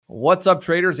What's up,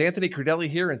 traders? Anthony Cordelli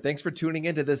here, and thanks for tuning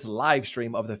into this live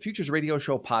stream of the Futures Radio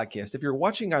Show podcast. If you're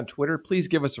watching on Twitter, please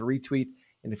give us a retweet.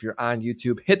 And if you're on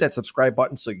YouTube, hit that subscribe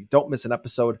button so you don't miss an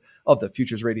episode of the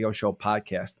Futures Radio Show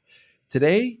podcast.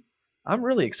 Today, I'm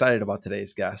really excited about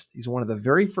today's guest. He's one of the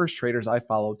very first traders I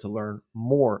followed to learn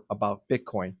more about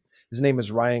Bitcoin. His name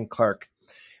is Ryan Clark.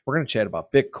 We're going to chat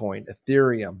about Bitcoin,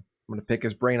 Ethereum. I'm going to pick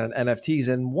his brain on NFTs,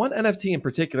 and one NFT in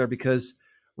particular because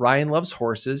Ryan loves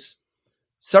horses.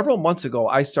 Several months ago,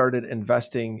 I started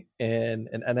investing in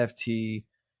an NFT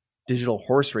digital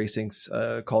horse racing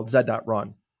called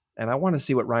Z.Run. And I want to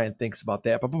see what Ryan thinks about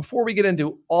that. But before we get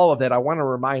into all of that, I want to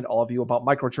remind all of you about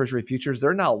Micro Treasury Futures.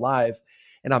 They're now live,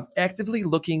 and I'm actively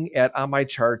looking at on my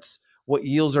charts what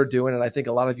yields are doing. And I think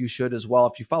a lot of you should as well.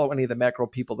 If you follow any of the macro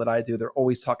people that I do, they're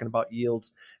always talking about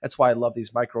yields. That's why I love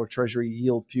these Micro Treasury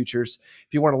Yield Futures.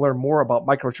 If you want to learn more about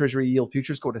Micro Treasury Yield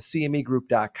Futures, go to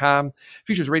cmegroup.com.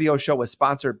 Futures Radio Show is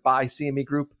sponsored by CME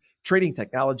Group, Trading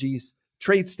Technologies,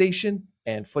 TradeStation,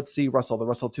 and FTSE Russell. The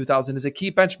Russell 2000 is a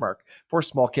key benchmark for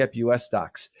small cap U.S.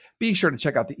 stocks. Be sure to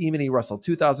check out the E-mini Russell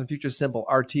 2000 futures symbol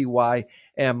RTY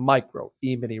and Micro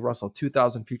E-mini Russell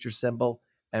 2000 futures symbol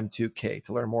M2K.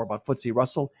 To learn more about FTSE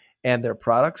Russell and their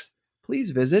products,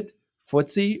 please visit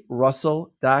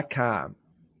FTSERussell.com.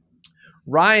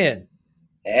 Ryan,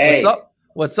 hey, what's up?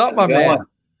 What's up, my man?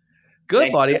 Good,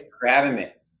 Thanks buddy. for having me.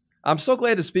 I'm so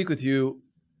glad to speak with you.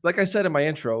 Like I said in my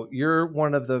intro, you're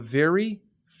one of the very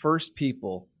first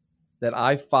people that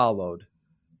I followed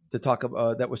to talk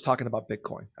about that was talking about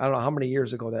Bitcoin. I don't know how many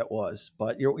years ago that was,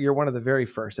 but you're one of the very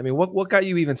first. I mean, what got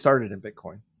you even started in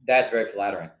Bitcoin? That's very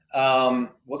flattering.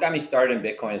 What got me started in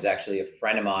Bitcoin is actually a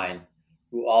friend of mine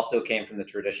who also came from the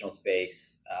traditional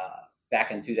space back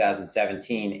in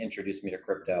 2017, introduced me to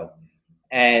crypto.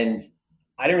 And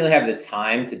I didn't really have the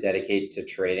time to dedicate to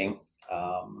trading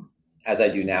as I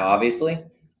do now, obviously,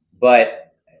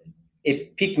 but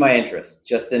it piqued my interest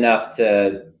just enough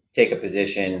to take a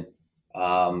position.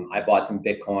 I bought some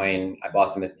Bitcoin, I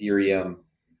bought some Ethereum,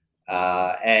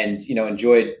 and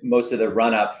enjoyed most of the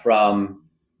run up from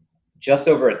just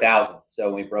over 1,000. So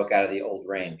when we broke out of the old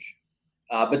range,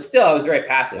 but still, I was very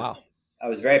passive. Wow. I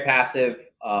was very passive.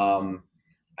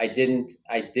 I didn't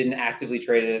actively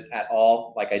trade it at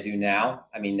all like I do now.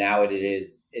 I mean, now it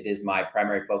is my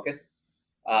primary focus.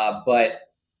 But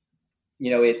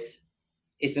it's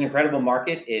an incredible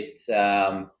market. It's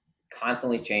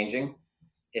constantly changing.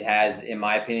 It has, in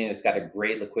my opinion, it's got a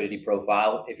great liquidity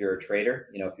profile. If you're a trader,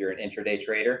 if you're an intraday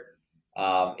trader,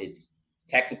 it's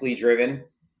technically driven.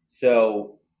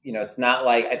 So, it's not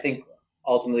like, I think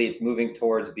ultimately it's moving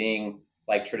towards being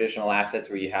like traditional assets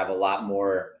where you have a lot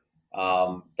more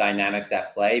dynamics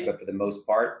at play. But for the most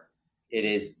part, it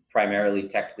is primarily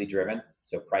technically driven.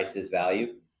 So price is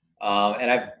value.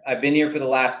 And I've been here for the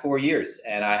last 4 years,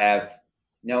 and I have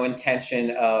no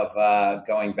intention of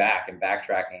going back and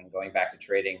backtracking and going back to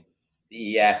trading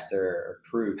the ES or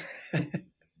crude.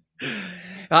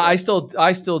 I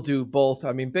still do both.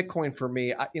 I mean, Bitcoin for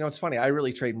me, it's funny. I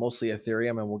really trade mostly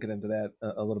Ethereum, and we'll get into that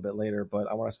a little bit later. But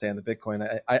I want to stay on the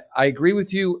Bitcoin. I agree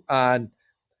with you on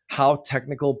how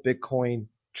technical Bitcoin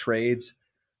trades.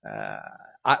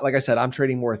 Like I said, I'm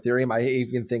trading more Ethereum. I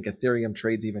even think Ethereum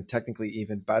trades even technically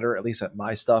even better, at least at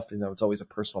my stuff. It's always a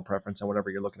personal preference on whatever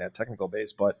you're looking at technical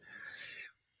base. But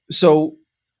so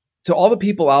to all the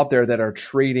people out there that are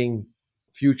trading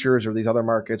futures or these other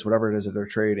markets, whatever it is that they're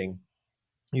trading,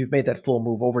 you've made that full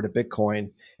move over to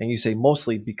Bitcoin, and you say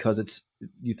mostly because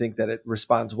you think that it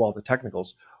responds well to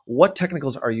technicals. What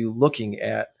technicals are you looking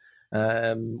at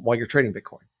while you're trading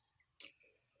Bitcoin?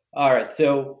 All right.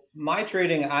 So my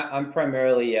trading, I'm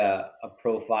primarily a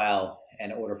profile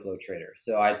and order flow trader.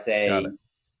 So I'd say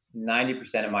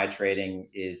 90% of my trading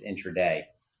is intraday.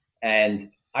 And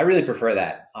I really prefer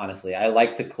that, honestly. I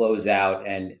like to close out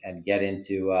and get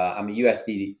into, I'm a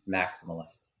USD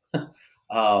maximalist.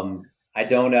 I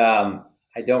don't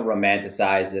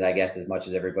romanticize it, I guess, as much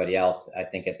as everybody else. I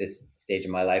think at this stage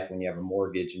of my life, when you have a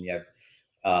mortgage and you have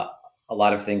a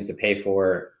lot of things to pay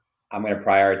for, I'm going to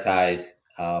prioritize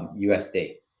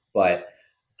USD. But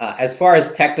as far as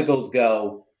technicals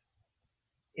go,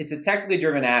 it's a technically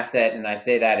driven asset, and I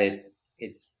say that it's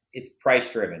price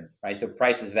driven, right? So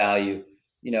price is value.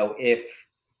 If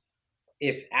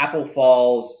Apple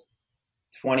falls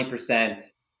 20%,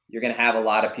 you're going to have a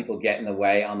lot of people get in the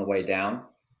way on the way down.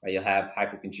 Right? You'll have high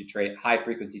frequency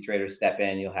traders step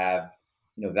in. You'll have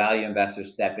value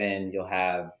investors step in. You'll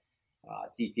have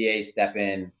CTAs step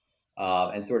in.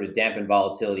 And sort of dampen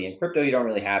volatility. In crypto, you don't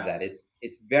really have that. It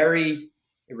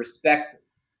respects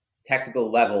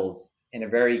technical levels in a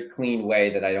very clean way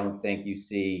that I don't think you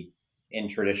see in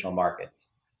traditional markets.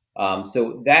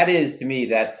 So that is, to me,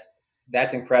 that's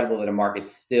incredible that a market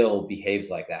still behaves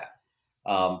like that.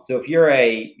 So if you're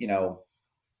a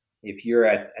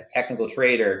technical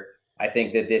trader, I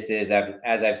think that this is,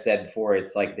 as I've said before,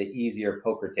 it's like the easier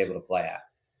poker table to play at.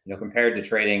 Compared to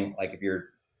trading, like if you're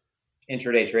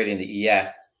intraday trading the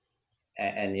ES,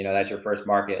 and that's your first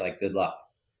market, like good luck.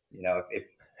 If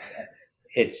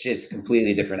it's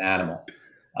completely different animal.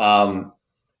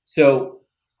 So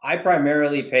I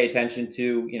primarily pay attention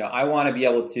to, I want to be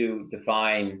able to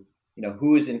define,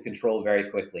 who is in control very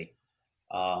quickly.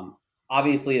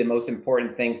 Obviously, the most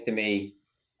important things to me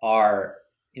are,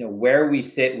 where we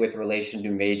sit with relation to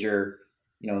major,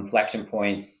 inflection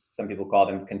points. Some people call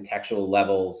them contextual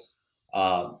levels.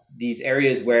 These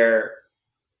areas where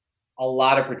a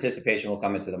lot of participation will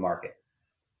come into the market.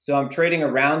 So I'm trading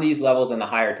around these levels in the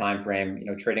higher time frame,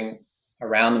 trading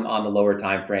around them on the lower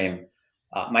time frame.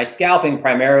 My scalping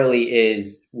primarily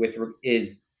is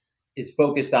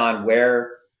focused on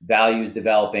where value is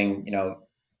developing.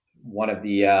 One of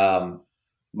the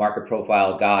market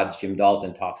profile gods, Jim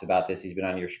Dalton, talks about this. He's been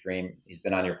on your stream. He's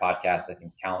been on your podcast, I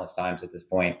think, countless times at this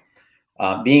point.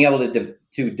 Being able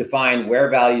to define where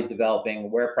value is developing,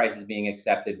 where price is being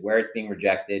accepted, where it's being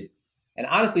rejected, and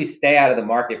honestly stay out of the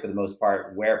market for the most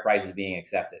part where price is being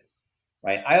accepted,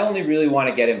 right? I only really want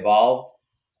to get involved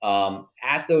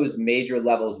at those major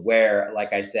levels where,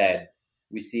 like I said,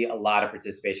 we see a lot of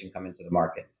participation come into the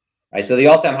market, right? So the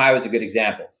all-time high was a good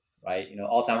example, right?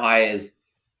 All-time high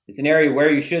it's an area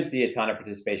where you should see a ton of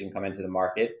participation come into the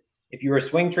market. If you were a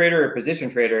swing trader or a position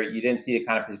trader, you didn't see the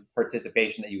kind of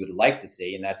participation that you would like to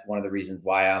see. And that's one of the reasons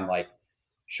why I'm like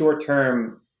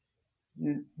short-term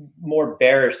more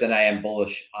bearish than I am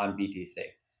bullish on BTC.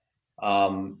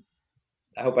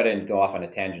 I hope I didn't go off on a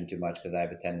tangent too much because I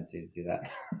have a tendency to do that.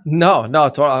 No,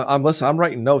 I'm listening. I'm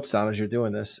writing notes down as you're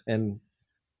doing this. And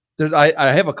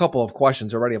I have a couple of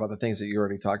questions already about the things that you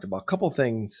already talked about. A couple of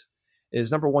things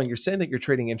is, number one, you're saying that you're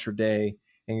trading intraday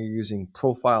and you're using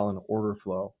profile and order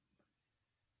flow.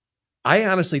 I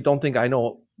honestly don't think I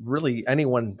know really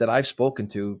anyone that I've spoken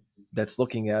to that's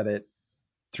looking at it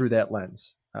through that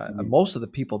lens. Most of the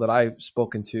people that I've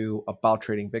spoken to about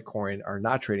trading Bitcoin are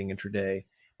not trading intraday,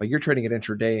 but you're trading it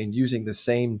intraday and using the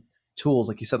same tools,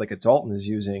 like you said, like a Dalton is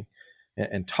using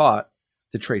and taught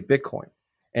to trade Bitcoin.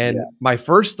 And my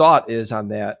first thought is on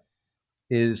that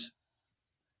is,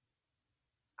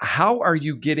 how are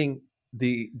you getting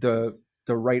the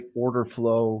right order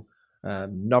flow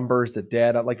numbers, the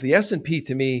data? Like the S&P,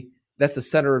 to me, that's the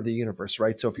center of the universe,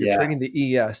 right? So if you're trading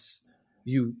the ES,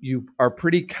 you are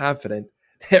pretty confident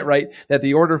that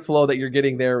the order flow that you're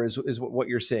getting there is what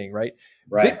you're seeing, right?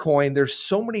 Bitcoin, there's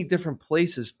so many different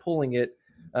places pulling it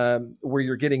where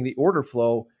you're getting the order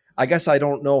flow. I guess I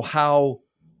don't know how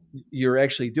you're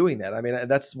actually doing that. I mean,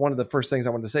 that's one of the first things I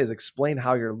wanted to say is explain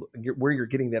how where you're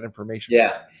getting that information.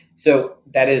 Yeah. So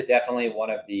that is definitely one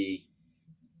of the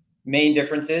main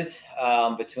differences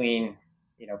between,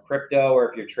 crypto, or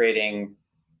if you're trading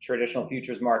traditional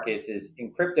futures markets, is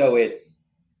in crypto, it's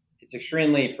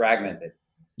extremely fragmented.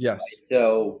 Yes. Right?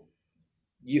 So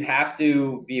you have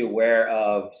to be aware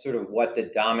of sort of what the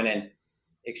dominant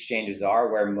exchanges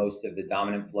are, where most of the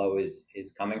dominant flow is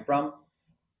coming from.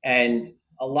 And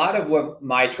a lot of what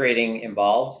my trading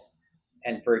involves,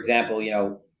 and for example,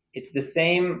 it's the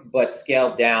same but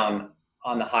scaled down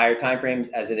on the higher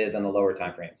timeframes as it is on the lower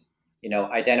timeframes.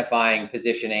 Identifying,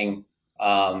 positioning,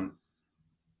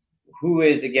 who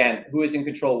is in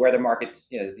control, where the market's,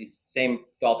 these same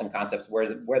Dalton concepts, where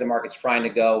the market's trying to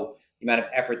go, the amount of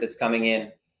effort that's coming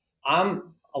in.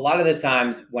 A lot of the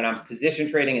times when I'm position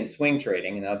trading and swing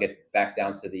trading, and I'll get back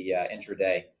down to the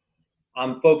intraday,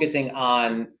 I'm focusing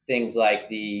on things like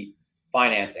the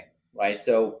financing, right?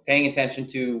 So paying attention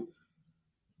to,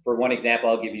 for one example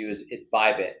I'll give you is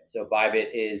Bybit. So Bybit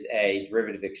is a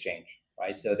derivative exchange,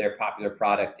 right? So their popular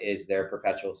product is their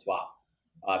perpetual swap.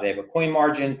 They have a coin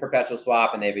margin perpetual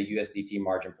swap, and they have a USDT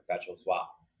margin perpetual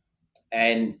swap.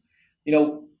 And,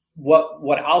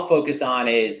 what I'll focus on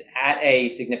is, at a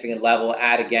significant level,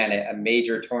 at, again, a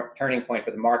major turning point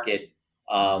for the market,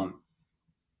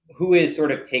 who is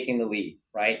sort of taking the lead,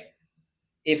 right?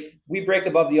 If we break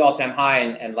above the all-time high,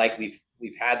 and like we've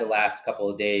had the last couple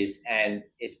of days, and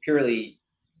it's purely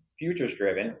futures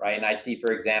driven, right? And I see,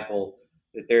 for example,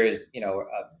 that there is, a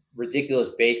ridiculous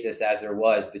basis, as there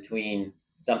was, between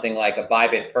something like a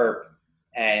Bybit perp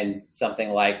and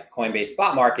something like Coinbase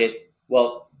spot market.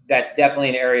 Well, that's definitely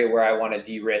an area where I want to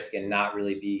de-risk and not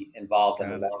really be involved in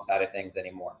the long side of things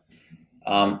anymore.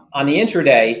 On the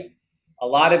intraday, a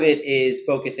lot of it is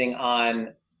focusing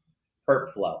on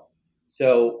perp flow.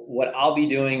 So what I'll be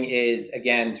doing is,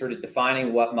 again, sort of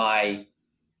defining what my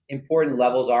important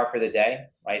levels are for the day,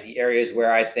 right? The areas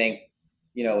where I think,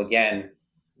 again,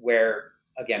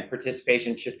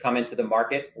 participation should come into the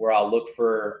market, where I'll look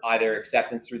for either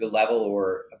acceptance through the level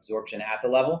or absorption at the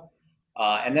level.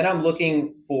 And then I'm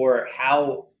looking for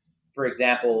how, for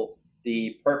example,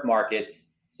 the perp markets,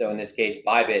 so in this case,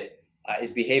 Bybit,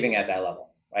 is behaving at that level,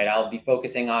 right? I'll be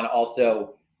focusing on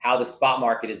also how the spot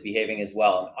market is behaving as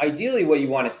well. And ideally, what you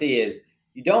want to see is,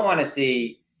 you don't want to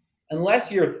see,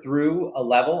 unless you're through a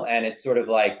level and it's sort of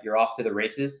like you're off to the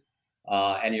races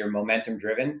and you're momentum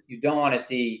driven, you don't want to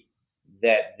see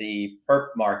that the perp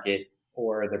market,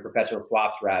 or the perpetual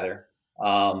swaps rather,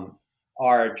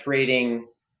 are trading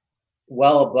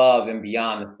well above and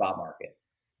beyond the spot market.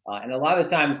 And a lot of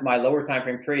the times my lower time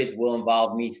frame trades will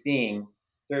involve me seeing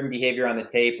certain behavior on the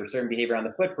tape or certain behavior on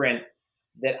the footprint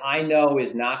that I know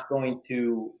is not going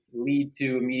to lead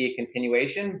to immediate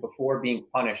continuation before being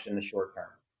punished in the short term.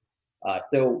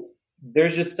 So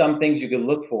there's just some things you could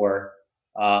look for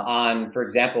on, for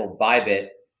example, Bybit.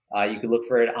 You could look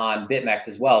for it on BitMEX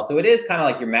as well. So it is kind of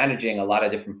like you're managing a lot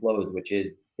of different flows, which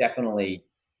is definitely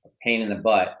a pain in the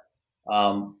butt.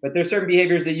 But there's certain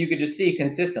behaviors that you could just see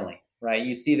consistently, right?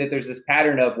 You see that there's this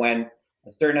pattern of when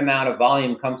a certain amount of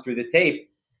volume comes through the tape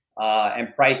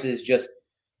and prices just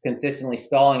consistently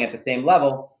stalling at the same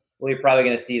level, well, you're probably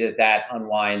going to see that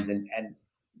unwinds. And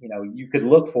you could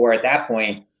look for, at that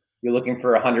point, you're looking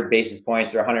for 100 basis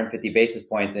points or 150 basis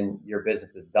points and your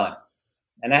business is done.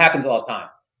 And that happens all the time.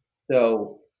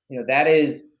 So,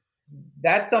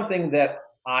 that's something that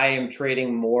I am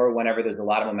trading more whenever there's a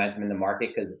lot of momentum in the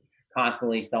market, because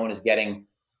constantly someone is getting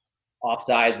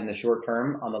offsides in the short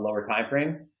term on the lower time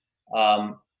frames.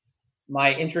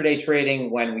 My intraday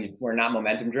trading, when we're not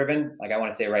momentum driven, like I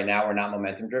want to say right now, we're not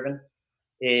momentum driven,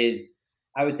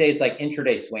 I would say it's like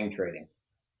intraday swing trading.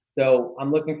 So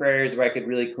I'm looking for areas where I could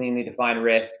really cleanly define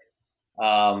risk.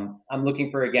 I'm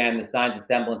looking for, again, the signs and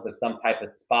semblance of some type of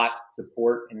spot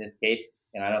support in this case.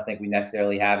 And I don't think we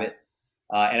necessarily have it.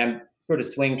 And I'm sort of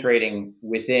swing trading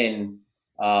within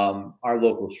our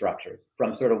local structures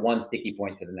from sort of one sticky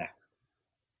point to the next.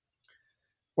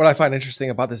 What I find interesting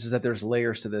about this is that there's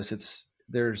layers to this.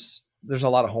 There's a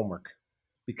lot of homework,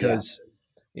 because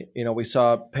we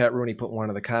saw Pat Rooney put one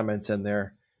of the comments in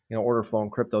there, order flow in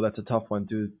crypto, that's a tough one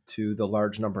due to the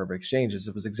large number of exchanges.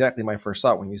 It was exactly my first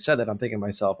thought when you said that. I'm thinking to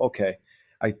myself, okay,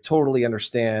 I totally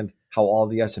understand how all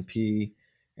the S&P,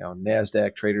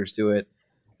 NASDAQ traders do it.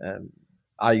 And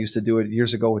I used to do it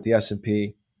years ago with the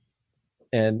S&P.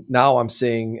 And now I'm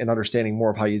seeing and understanding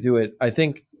more of how you do it. I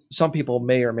think some people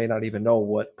may or may not even know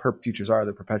what perp futures are,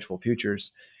 the perpetual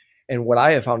futures. And what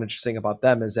I have found interesting about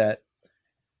them is that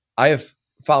I have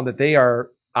found that they are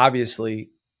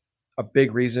obviously a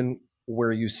big reason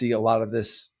where you see a lot of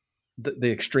this,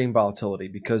 the extreme volatility,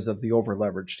 because of the over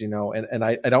leveraged, and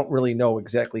I don't really know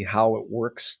exactly how it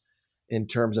works in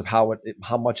terms of how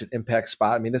much it impacts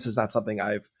spot. I mean, this is not something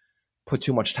I've put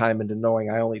too much time into knowing.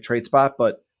 I only trade spot,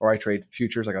 or I trade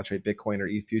futures, like I'll trade Bitcoin or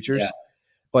ETH futures. Yeah.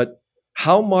 But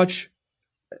how much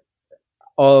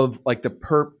of like the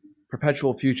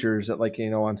perpetual futures that, like,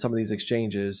 on some of these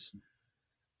exchanges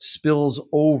spills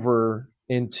over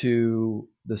into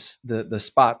the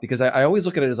spot? Because I always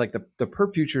look at it as like the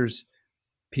perp futures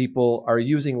people are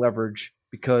using leverage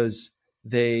because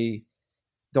they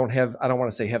don't have, I don't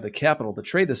want to say have the capital to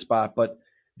trade the spot, but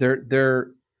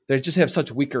they just have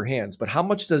such weaker hands. But how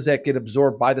much does that get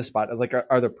absorbed by the spot? Like,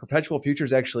 are the perpetual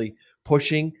futures actually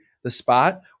pushing the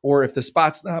spot? Or if the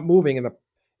spot's not moving and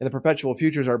the perpetual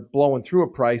futures are blowing through a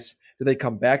price, do they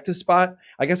come back to spot?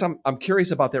 I guess I'm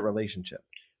curious about that relationship.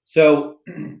 So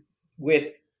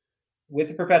with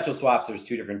the perpetual swaps, there's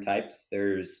two different types.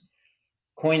 There's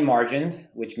coin margined,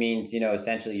 which means,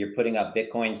 essentially you're putting up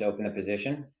Bitcoin to open the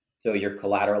position. So you're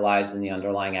collateralized in the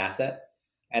underlying asset.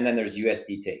 And then there's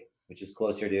USDT, which is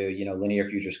closer to, linear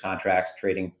futures contracts,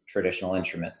 trading traditional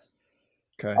instruments.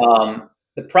 Okay.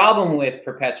 The problem with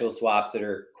perpetual swaps that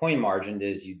are coin margined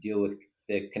is you deal with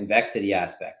the convexity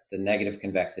aspect, the negative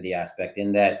convexity aspect,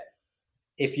 in that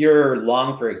if you're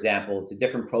long, for example, it's a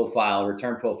different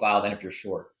return profile than if you're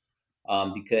short.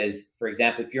 Because, for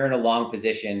example, if you're in a long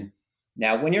position,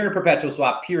 now when you're in a perpetual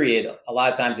swap period, a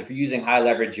lot of times if you're using high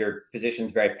leverage, your position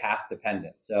is very path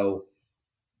dependent. So,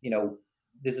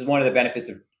 this is one of the benefits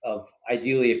of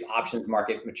ideally, if options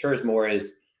market matures more,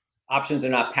 is options are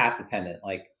not path dependent.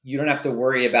 Like, you don't have to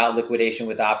worry about liquidation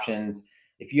with options.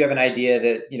 If you have an idea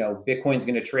that, Bitcoin's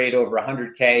going to trade over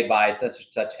 100K by such and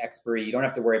such expiry, you don't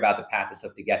have to worry about the path it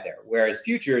took to get there. Whereas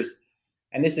futures,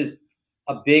 and this is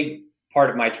a big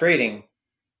part of my trading,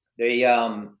 they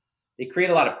create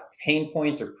a lot of pain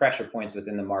points or pressure points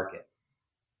within the market.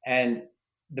 And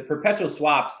the perpetual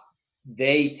swaps,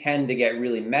 they tend to get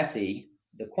really messy,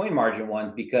 the coin margin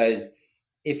ones, because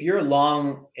if you're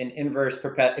long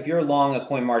if you're long a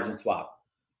coin margin swap,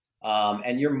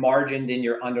 and you're margined in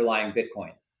your underlying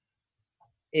Bitcoin,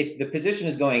 if the position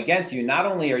is going against you, not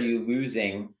only are you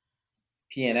losing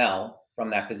P&L from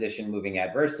that position moving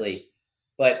adversely,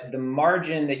 but the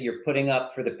margin that you're putting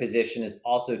up for the position is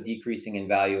also decreasing in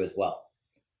value as well.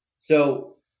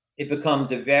 So it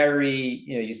becomes a very,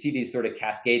 you see these sort of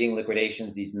cascading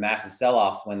liquidations, these massive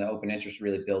sell-offs when the open interest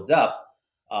really builds up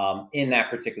in that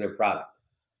particular product.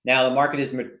 Now the market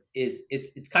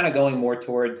it's kind of going more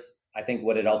towards, I think,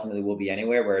 what it ultimately will be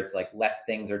anywhere, where it's like less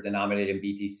things are denominated in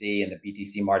BTC and the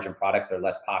BTC margin products are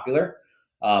less popular,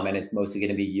 and it's mostly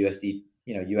going to be USD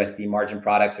margin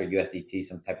products or USDT,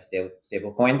 some type of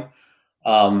stable coin.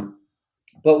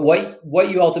 But what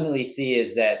you ultimately see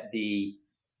is that the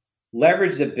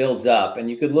leverage that builds up, and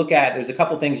there's a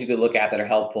couple things you could look at that are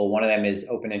helpful. One of them is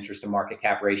open interest to market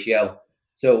cap ratio.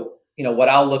 So, what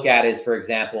I'll look at is, for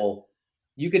example,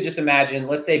 you could just imagine,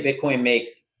 let's say Bitcoin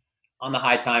makes on the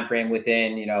high time frame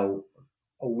within,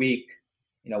 a week,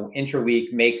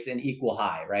 intra-week makes an equal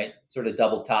high, right? Sort of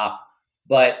double top.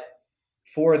 But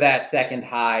for that second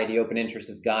high, the open interest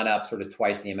has gone up sort of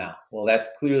twice the amount. Well, that's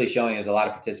clearly showing there's a lot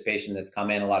of participation that's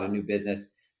come in, a lot of new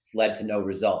business. It's led to no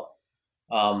result.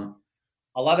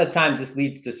 A lot of times this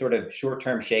leads to sort of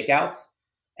short-term shakeouts.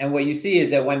 And what you see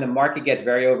is that when the market gets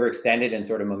very overextended and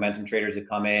sort of momentum traders have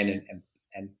come in and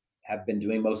have been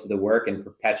doing most of the work, and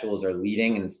perpetuals are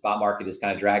leading and the spot market is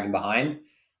kind of dragging behind,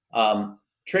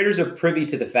 traders are privy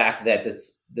to the fact that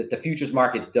the futures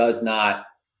market does not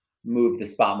move the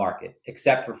spot market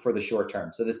except for the short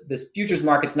term. So this futures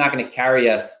market's not going to carry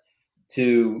us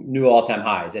to new all-time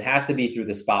highs. It has to be through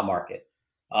the spot market.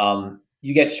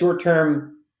 You get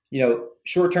short-term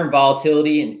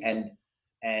volatility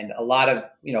and a lot of,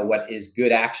 what is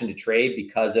good action to trade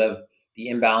because of the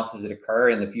imbalances that occur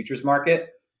in the futures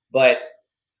market. But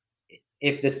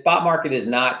if the spot market is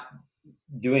not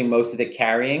doing most of the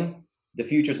carrying, the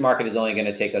futures market is only going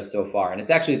to take us so far. And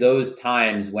it's actually those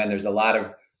times when there's a lot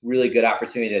of really good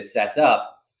opportunity that sets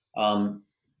up,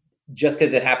 just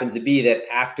because it happens to be that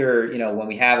after, when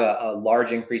we have a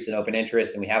large increase in open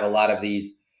interest and we have a lot of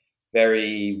these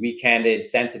very weak-handed,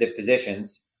 sensitive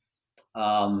positions,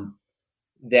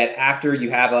 that after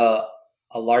you have a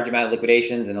large amount of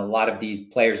liquidations and a lot of these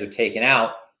players are taken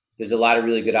out, there's a lot of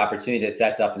really good opportunity that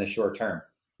sets up in the short term.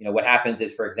 What happens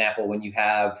is, for example, when you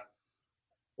have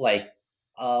like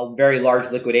a very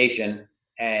large liquidation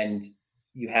and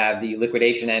you have the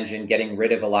liquidation engine getting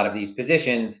rid of a lot of these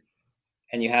positions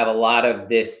and you have a lot of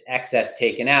this excess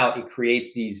taken out, it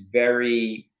creates these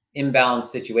very imbalanced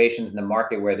situations in the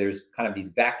market where there's kind of these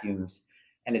vacuums,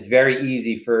 and it's very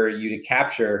easy for you to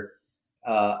capture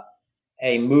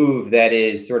a move that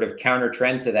is sort of counter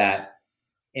trend to that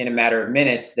in a matter of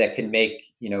minutes that can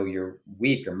make, your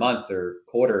week or month or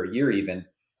quarter or year even.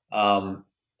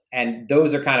 And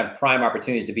those are kind of prime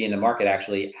opportunities to be in the market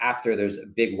actually after there's a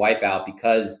big wipeout,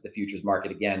 because the futures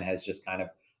market again has just kind of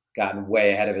gotten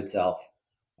way ahead of itself,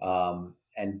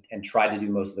 and tried to do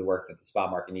most of the work that the spot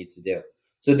market needs to do.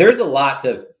 So there's a lot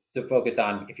to focus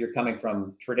on if you're coming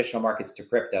from traditional markets to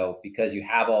crypto, because you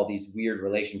have all these weird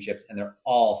relationships and they're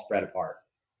all spread apart.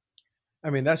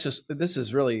 I mean, this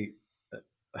is really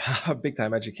a big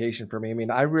time education for me. I mean,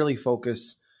 I really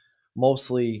focus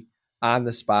mostly on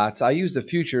the spots. I use the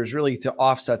futures really to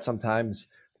offset sometimes,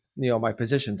 my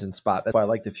positions in spot. That's why I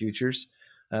like the futures.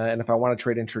 And if I want to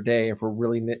trade intraday, if we're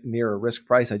really near a risk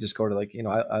price, I just go to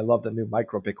I love the new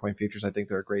micro Bitcoin futures. I think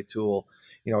they're a great tool,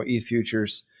 ETH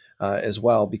futures as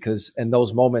well, because in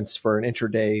those moments for an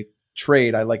intraday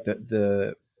trade, I like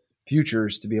the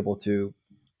futures to be able to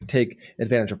take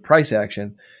advantage of price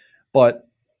action. But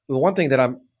the one thing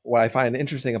that what I find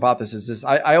interesting about this is this,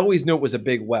 I always knew it was a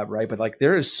big web, right? But like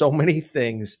there is so many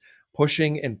things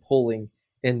pushing and pulling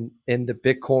in the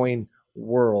Bitcoin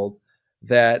world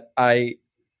that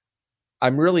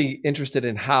I'm really interested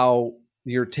in how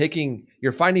you're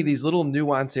finding these little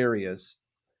nuance areas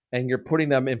and you're putting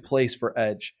them in place for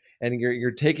edge. And you're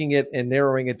taking it and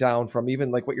narrowing it down from even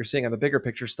like what you're seeing on the bigger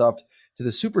picture stuff to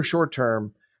the super short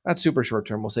term, not super short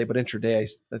term, we'll say, but intraday,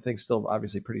 I think still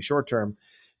obviously pretty short term,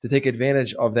 to take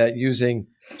advantage of that using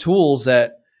tools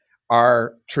that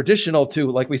are traditional to,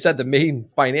 like we said, the main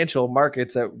financial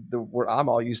markets where I'm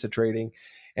all used to trading,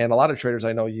 and a lot of traders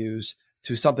I know use,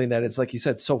 to something that is, like you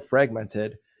said, so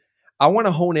fragmented. I want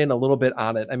to hone in a little bit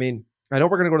on it. I mean, I know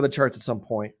we're going to go to the charts at some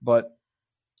point, but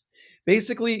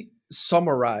basically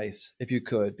summarize, if you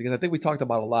could, because I think we talked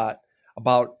about a lot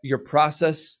about your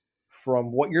process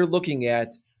from what you're looking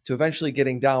at to eventually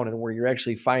getting down and where you're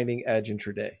actually finding edge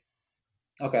intraday?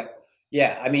 Okay.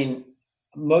 Yeah. I mean,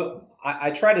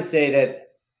 I try to say that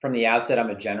from the outset, I'm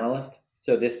a generalist.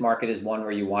 So this market is one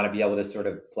where you want to be able to sort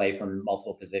of play from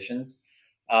multiple positions.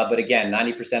 But again,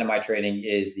 90% of my trading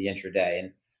is the intraday.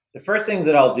 And the first things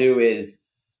that I'll do is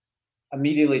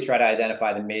immediately try to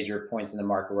identify the major points in the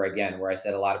market where I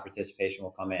said a lot of participation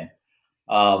will come in.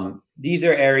 These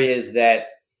are areas that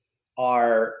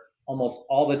are almost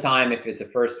all the time, if it's a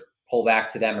first pullback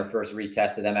to them or first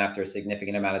retest to them after a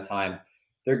significant amount of time,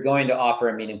 they're going to offer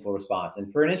a meaningful response.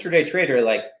 And for an intraday trader,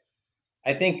 like,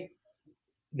 I think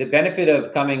the benefit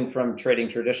of coming from trading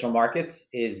traditional markets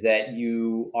is that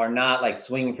you are not like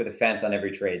swinging for the fence on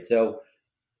every trade. So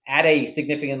at a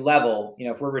significant level,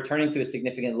 if we're returning to a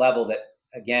significant level that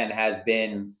again has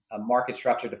been a market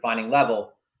structure defining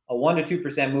level, a 1% to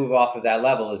 2% move off of that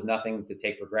level is nothing to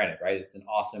take for granted, right? It's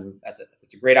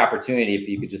a great opportunity if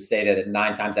you could just say that at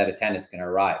 9 times out of 10 it's going to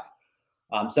arrive.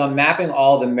 So I'm mapping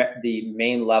all the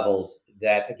main levels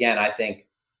that again I think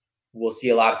we'll see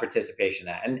a lot of participation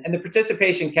at, and the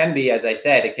participation can be, as I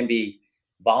said, it can be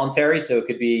voluntary, so it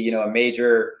could be a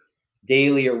major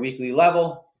daily or weekly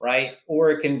level, right?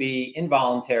 Or it can be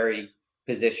involuntary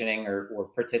positioning or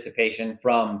participation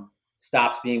from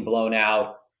stops being blown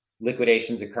out,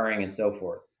 liquidations occurring, and so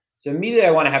forth. So immediately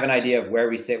I want to have an idea of where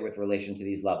we sit with relation to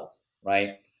these levels,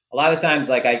 right? A lot of times,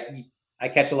 like I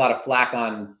catch a lot of flack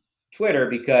on Twitter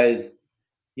because,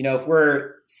 if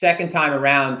we're second time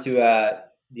around to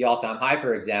the all-time high,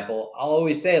 for example, I'll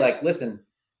always say, like, listen,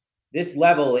 this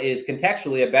level is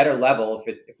contextually a better level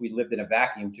if we lived in a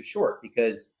vacuum to short,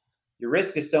 because your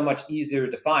risk is so much easier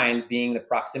to define being the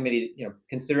proximity,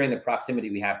 considering the proximity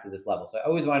we have to this level. So I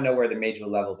always want to know where the major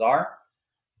levels are.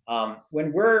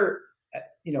 When we're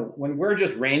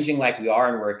just ranging like we are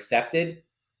and we're accepted,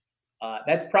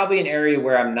 that's probably an area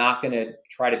where I'm not going to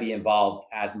try to be involved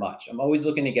as much. I'm always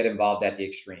looking to get involved at the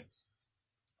extremes.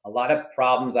 A lot of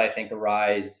problems I think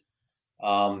arise,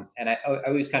 and I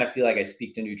always kind of feel like I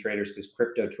speak to new traders because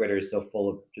crypto Twitter is so full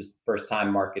of just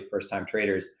first-time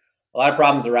traders. A lot of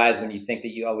problems arise when you think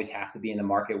that you always have to be in the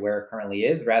market where it currently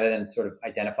is, rather than sort of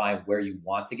identifying where you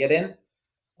want to get in.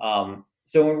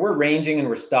 So when we're ranging and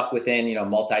we're stuck within,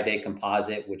 multi-day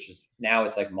composite, which is now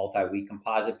it's like multi-week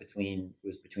composite between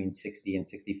 60 and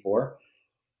 64.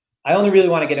 I only really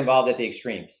want to get involved at the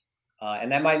extremes.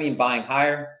 And that might mean buying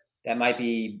higher. That might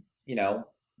be,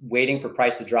 waiting for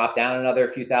price to drop down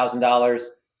another few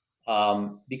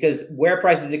 $1,000s. Because where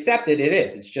price is accepted, it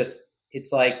is.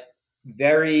 It's like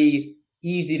very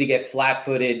easy to get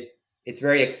flat-footed. It's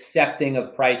very accepting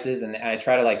of prices. And I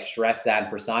try to like stress that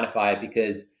and personify it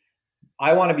because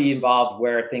I want to be involved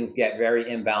where things get very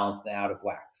imbalanced and out of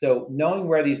whack. So knowing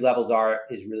where these levels are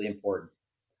is really important.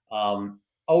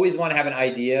 Always want to have an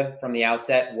idea from the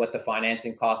outset what the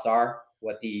financing costs are,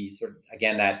 what the sort of,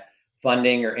 again, that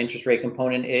funding or interest rate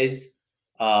component is.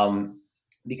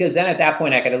 Because then at that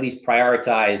point, I could at least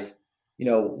prioritize,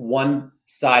 one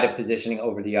side of positioning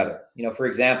over the other. For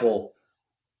example,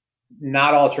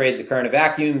 not all trades occur in a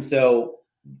vacuum. So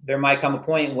there might come a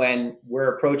point when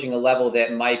we're approaching a level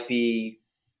that might be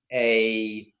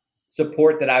a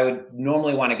support that I would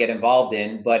normally want to get involved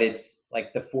in, but it's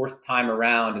like the fourth time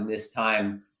around, and this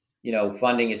time,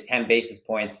 funding is 10 basis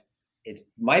points. It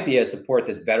might be a support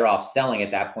that's better off selling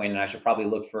at that point, and I should probably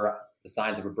look for the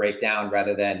signs of a breakdown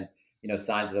rather than,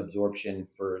 signs of absorption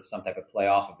for some type of play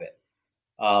off of it.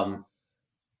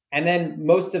 And then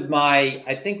most of my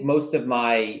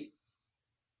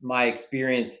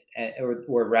experience,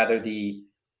 or rather the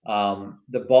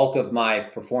bulk of my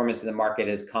performance in the market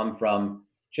has come from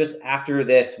just after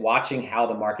this, watching how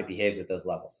the market behaves at those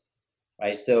levels,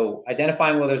 right? So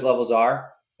identifying where those levels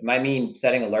are, it might mean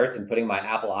setting alerts and putting my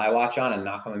Apple iWatch on and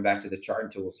not coming back to the chart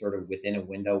until we're sort of within a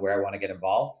window where I want to get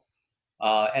involved.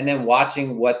 And then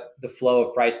watching what the flow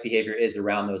of price behavior is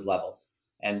around those levels.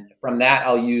 And from that,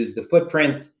 I'll use the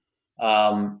footprint,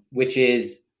 which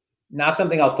is not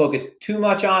something I'll focus too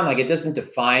much on. Like it doesn't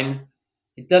define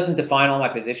all my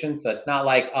positions. So it's not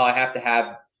like, oh, I have to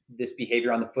have this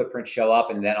behavior on the footprint show up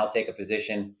and then I'll take a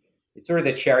position. It's sort of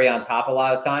the cherry on top a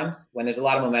lot of times. When there's a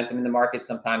lot of momentum in the market,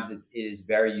 sometimes it is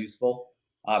very useful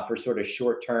for sort of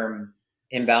short-term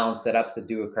imbalance setups that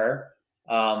do occur.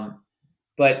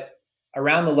 But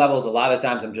around the levels, a lot of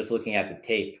times I'm just looking at the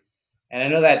tape. And I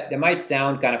know that might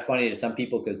sound kind of funny to some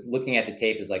people because looking at the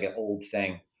tape is like an old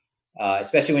thing,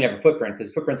 especially when you have a footprint,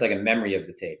 because footprint's like a memory of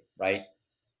the tape, right?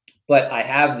 But I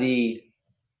have the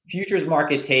futures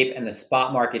market tape and the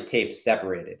spot market tape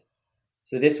separated.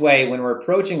 So this way, when we're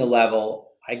approaching a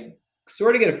level, I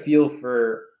sort of get a feel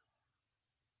for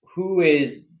who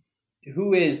is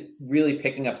who is really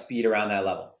picking up speed around that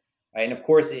level, right? And of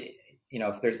course,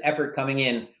 if there's effort coming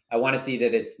in, I want to see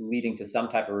that it's leading to some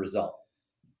type of result.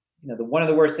 One of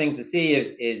the worst things to see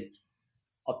is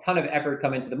a ton of effort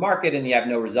come into the market and you have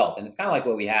no result. And it's kind of like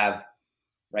what we have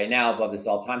right now above this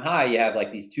all-time high. You have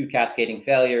like these two cascading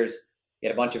failures. You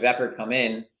had a bunch of effort come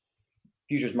in.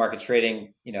 Futures markets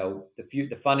trading,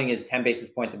 the funding is 10 basis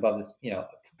points above this,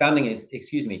 funding is,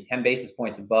 10 basis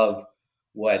points above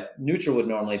what neutral would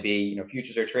normally be.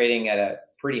 Futures are trading at a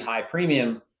pretty high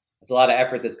premium. It's a lot of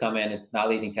effort that's come in. It's not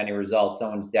leading to any results.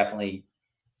 Someone's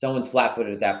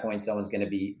flat-footed at that point. Someone's going to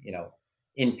be,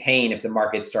 in pain if the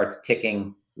market starts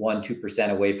ticking 1-2%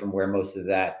 away from where most of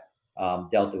that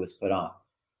delta was put on.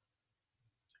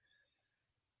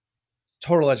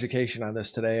 Total education on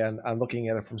this today. And I'm looking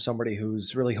at it from somebody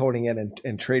who's really honing in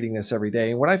and trading this every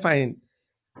day. And what I find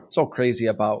so crazy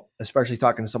about, especially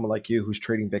talking to someone like you who's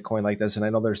trading Bitcoin like this, and I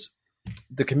know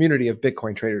the community of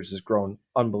Bitcoin traders has grown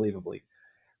unbelievably,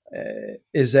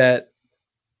 is that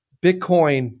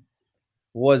Bitcoin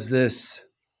was this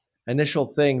initial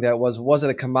thing that was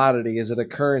it a commodity? Is it a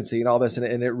currency and all this?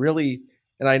 And it really,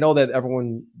 and I know that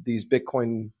these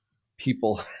Bitcoin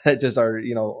people that just are,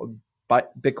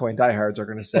 Bitcoin diehards are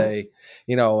going to say,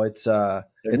 it's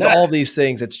all these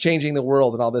things. It's changing the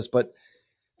world and all this. But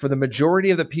for the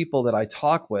majority of the people that I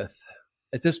talk with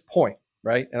at this point,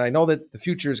 right, and I know that the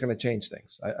future is going to change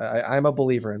things. I'm a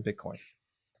believer in Bitcoin.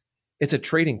 It's a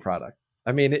trading product.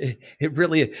 I mean, it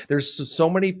really, there's so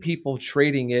many people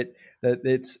trading it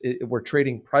that we're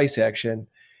trading price action.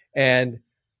 And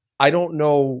I don't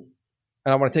know.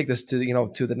 And I want to take this to,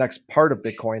 to the next part of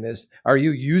Bitcoin is, are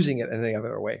you using it in any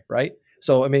other way? Right.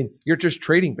 So, I mean, you're just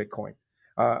trading Bitcoin.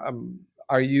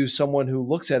 Are you someone who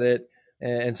looks at it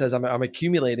and says, I'm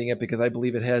accumulating it because I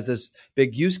believe it has this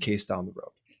big use case down the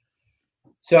road?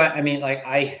 So, I mean, like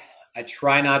I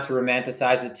try not to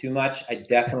romanticize it too much. I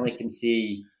definitely can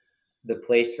see the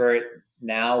place for it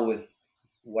now with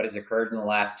what has occurred in the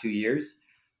last 2 years,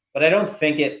 but I don't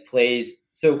think it plays.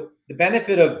 So the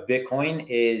benefit of Bitcoin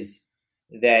is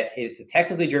that it's a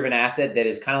technically driven asset that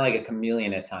is kind of like a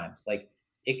chameleon at times. Like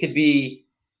it could be,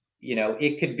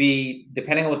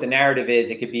 depending on what the narrative is,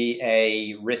 it could be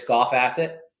a risk off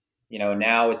asset.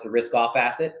 Now it's a risk off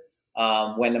asset.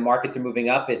 When the markets are moving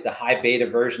up, it's a high beta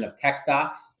version of tech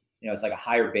stocks. It's like a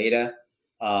higher beta.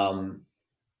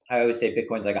 I always say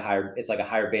Bitcoin's like a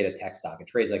higher beta tech stock. It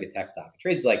trades like a tech stock. It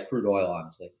trades like crude oil,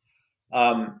 honestly.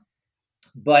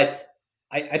 But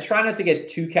I try not to get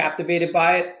too captivated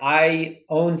by it. I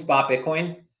own spot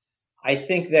Bitcoin. I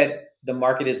think that the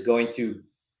market is going to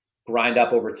grind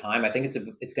up over time. I think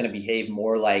it's going to behave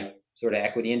more like sort of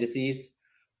equity indices.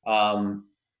 And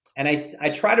I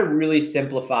try to really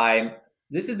simplify.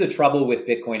 This is the trouble with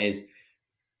Bitcoin is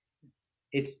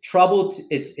it's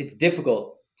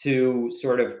difficult to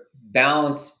sort of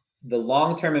balance the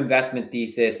long-term investment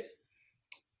thesis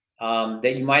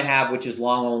that you might have, which is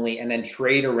long only, and then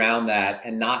trade around that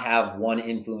and not have one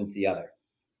influence the other.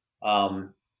 At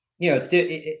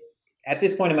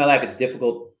this point in my life, it's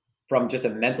difficult from just a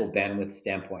mental bandwidth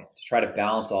standpoint to try to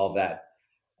balance all of that.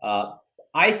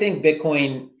 I think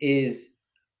Bitcoin is,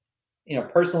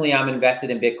 personally, I'm invested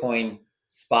in Bitcoin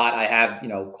spot. I have,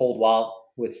 cold wallet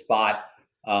with spot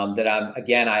that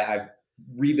I've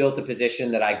rebuilt a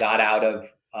position that I got out of.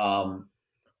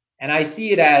 And I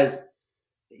see it as,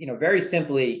 very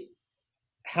simply,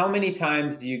 how many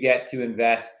times do you get to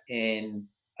invest in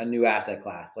a new asset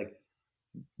class? Like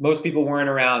most people weren't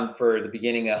around for the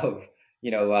beginning of,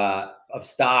 of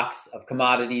stocks, of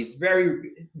commodities.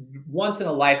 Very once in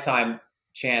a lifetime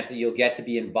chance that you'll get to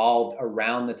be involved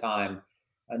around the time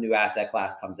a new asset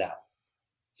class comes out.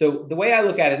 So the way I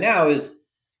look at it now is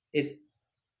it's,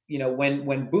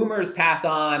 when boomers pass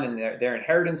on and their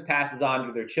inheritance passes on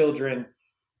to their children,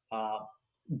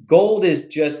 gold is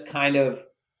just kind of,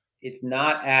 it's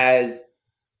not as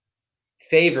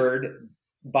favored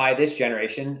by this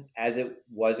generation as it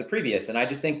was the previous. And I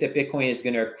just think that Bitcoin is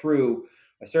going to accrue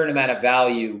a certain amount of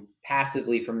value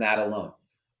passively from that alone.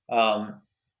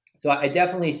 So I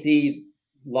definitely see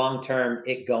long-term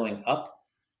it going up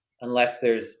unless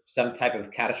there's some type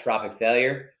of catastrophic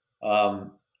failure.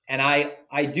 And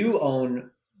I do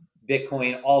own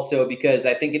Bitcoin also because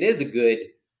I think it is a good,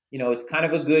 it's kind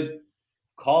of a good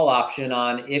call option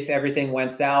on if everything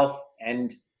went south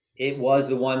and it was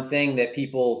the one thing that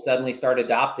people suddenly start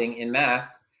adopting in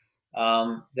mass,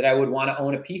 that I would want to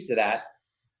own a piece of that.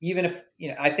 Even if,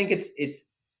 I think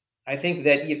I think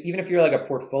that even if you're like a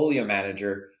portfolio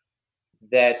manager,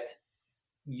 that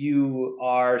you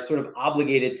are sort of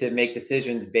obligated to make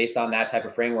decisions based on that type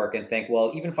of framework and think,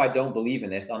 well, even if I don't believe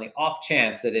in this, on the off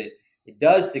chance that it it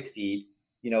does succeed,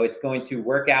 it's going to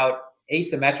work out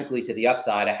asymmetrically to the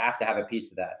upside. I have to have a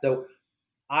piece of that. So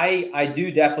I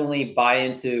do definitely buy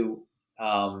into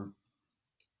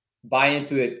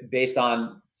it based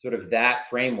on sort of that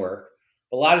framework.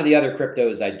 A lot of the other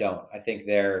cryptos I don't. I think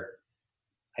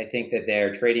that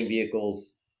they're trading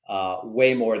vehicles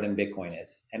way more than Bitcoin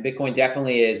is, and Bitcoin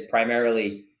definitely is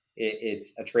primarily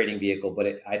it's a trading vehicle,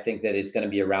 but I think that it's going to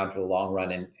be around for the long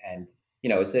run, and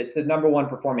it's a number one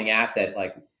performing asset,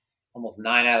 like almost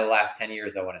 9 out of the last 10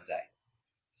 years, I want to say.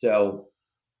 So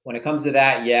when it comes to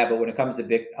that, yeah, but when it comes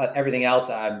to everything else,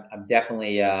 I'm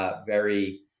definitely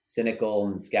very cynical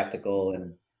and skeptical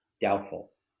and doubtful.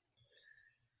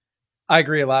 I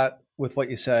agree a lot with what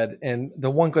you said. And the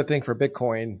one good thing for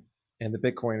Bitcoin and the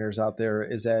Bitcoiners out there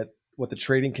is that what the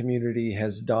trading community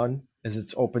has done is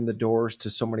it's opened the doors to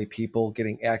so many people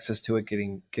getting access to it,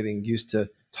 getting used to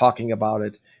talking about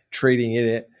it, trading in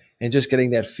it, and just getting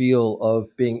that feel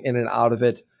of being in and out of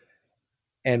it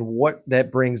and what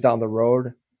that brings down the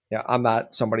road. Yeah, I'm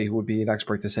not somebody who would be an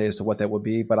expert to say as to what that would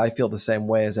be, but I feel the same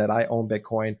way as that. I own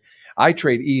Bitcoin. I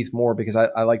trade ETH more because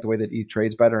I like the way that ETH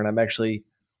trades better. And I'm actually,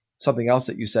 something else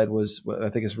that you said was, I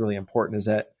think is really important, is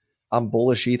that I'm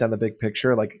bullish ETH on the big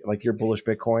picture, like you're bullish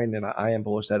Bitcoin, and I am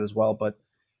bullish that as well. But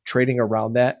trading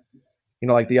around that,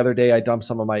 like the other day I dumped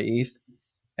some of my ETH,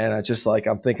 and I just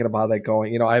I'm thinking about it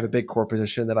going, I have a big core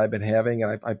position that I've been having,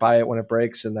 and I buy it when it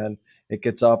breaks, and then it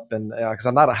gets up, and because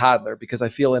I'm not a hodler, because I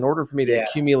feel in order for me to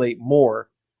accumulate more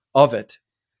of it,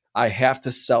 I have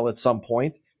to sell at some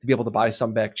point to be able to buy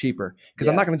some back cheaper, because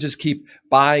I'm not going to just keep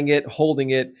buying it,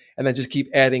 holding it, and then just keep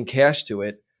adding cash to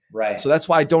it. Right. So that's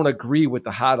why I don't agree with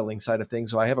the hodling side of things.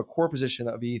 So I have a core position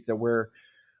of ETH that where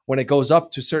when it goes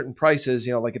up to certain prices,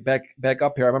 like it back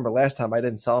up here. I remember last time I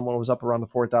didn't sell them when it was up around the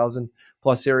 4,000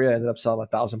 plus area. I ended up selling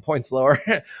 1,000 points lower.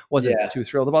 Wasn't too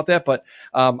thrilled about that, but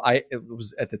it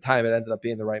was at the time it ended up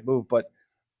being the right move. But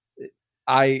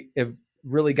I have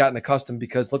really gotten accustomed,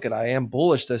 because I am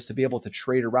bullish this to be able to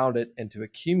trade around it and to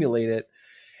accumulate it.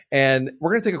 And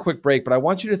we're going to take a quick break, but I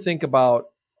want you to think about,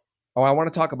 I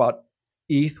want to talk about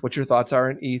ETH, what your thoughts are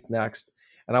in ETH next.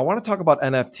 And I want to talk about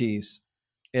NFTs.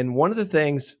 And one of the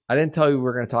things I didn't tell you we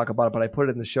were going to talk about it, but I put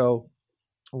it in the show,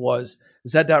 was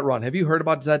Z.Run. Have you heard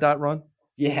about Z.Run?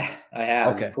 Yeah, I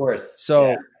have. Okay. Of course.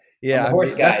 So yeah, I'm a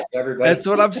horse guy. So everybody. That's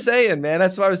what I'm saying, man.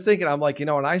 That's what I was thinking. I'm like,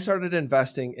 when I started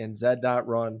investing in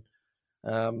Z.Run,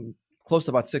 close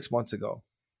to about 6 months ago,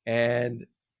 and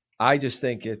I just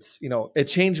think it's, it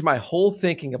changed my whole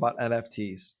thinking about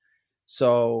NFTs.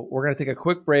 So we're going to take a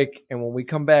quick break, and when we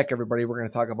come back, everybody, we're going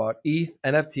to talk about ETH,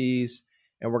 NFTs,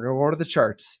 and we're going to go to the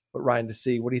charts with Ryan to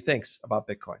see what he thinks about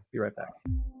Bitcoin. Be right back.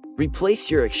 Replace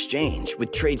your exchange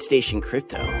with TradeStation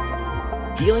Crypto.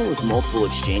 Dealing with multiple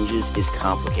exchanges is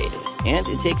complicated, and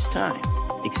it takes time,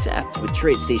 except with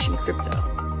TradeStation Crypto.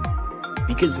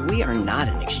 Because we are not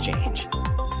an exchange.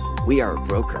 We are a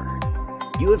broker.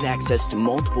 You have access to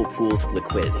multiple pools of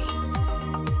liquidity.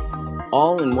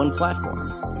 All in one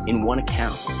platform, in one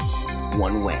account,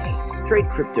 one way. Trade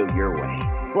crypto your way.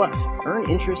 Plus, earn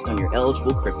interest on your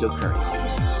eligible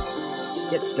cryptocurrencies.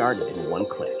 Get started in one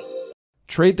click.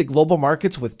 Trade the global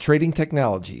markets with Trading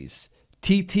Technologies.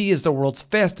 TT is the world's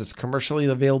fastest commercially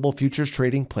available futures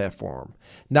trading platform,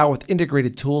 now with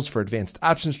integrated tools for advanced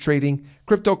options trading,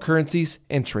 cryptocurrencies,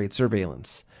 and trade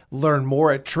surveillance. Learn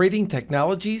more at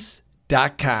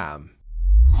tradingtechnologies.com.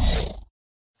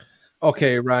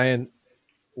 Okay, Ryan,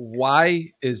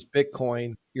 why is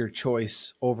Bitcoin your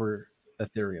choice over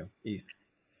Ethereum, ETH?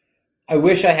 I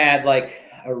wish I had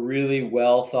a really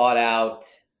well thought out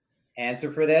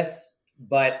answer for this.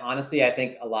 But honestly, I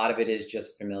think a lot of it is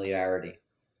just familiarity.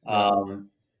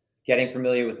 Getting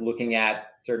familiar with looking at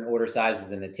certain order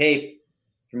sizes in the tape,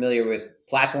 familiar with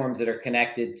platforms that are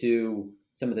connected to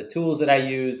some of the tools that I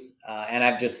use, and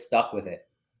I've just stuck with it.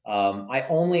 I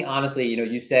only honestly,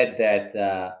 you said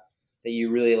that you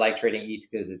really like trading ETH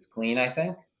because it's clean, I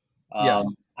think. Yes.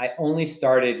 I only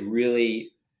started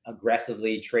really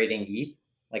aggressively trading ETH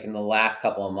in the last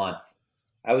couple of months.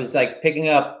 I was picking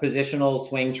up positional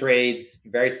swing trades,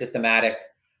 very systematic,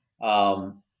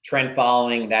 trend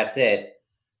following. That's it.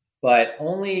 But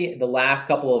only the last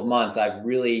couple of months, I've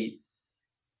really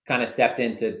kind of stepped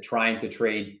into trying to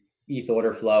trade ETH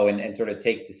order flow and sort of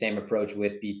take the same approach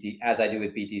with BT as I do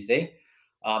with BTC.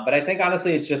 But I think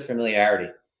honestly, it's just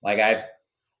familiarity.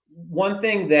 One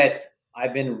thing that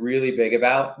I've been really big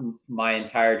about my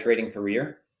entire trading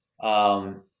career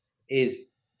is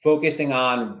focusing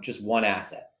on just one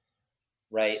asset,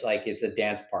 right? It's a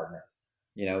dance partner,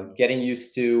 getting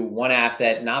used to one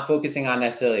asset, not focusing on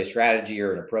necessarily a strategy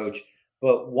or an approach,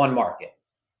 but one market.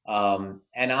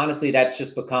 And honestly, that's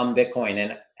just become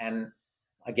Bitcoin. And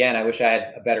again, I wish I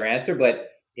had a better answer, but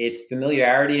it's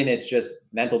familiarity and it's just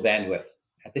mental bandwidth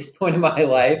at this point in my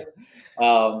life.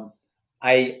 Um,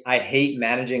 I hate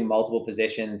managing multiple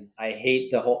positions. I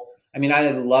hate the whole. I mean, I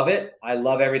love it. I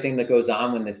love everything that goes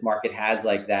on when this market has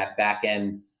like that back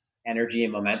end energy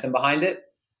and momentum behind it,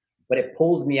 but it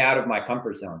pulls me out of my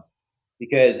comfort zone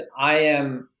because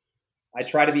I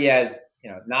try to be as,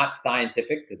 not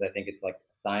scientific because I think it's like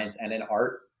science and an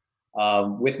art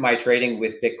with my trading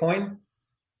with Bitcoin.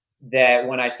 That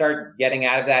when I start getting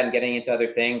out of that and getting into other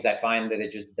things, I find that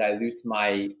it just dilutes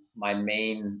my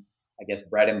main, I guess,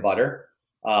 bread and butter.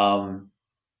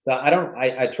 So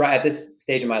I try at this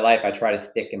stage of my life, I try to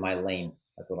stick in my lane.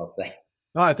 That's what I'll say.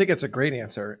 No, I think it's a great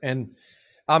answer. And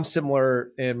I'm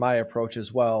similar in my approach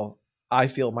as well. I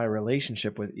feel my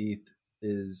relationship with ETH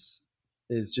is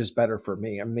just better for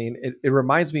me. I mean, it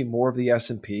reminds me more of the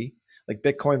S&P. Like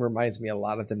Bitcoin reminds me a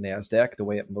lot of the NASDAQ, the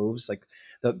way it moves. Like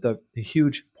the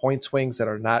huge point swings that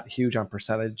are not huge on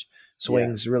percentage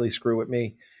swings really screw with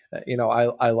me.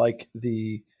 I like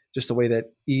just the way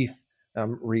that ETH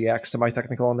reacts to my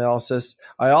technical analysis.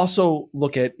 I also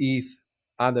look at ETH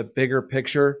on the bigger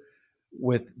picture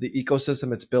with the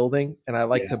ecosystem it's building, and I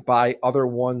like to buy other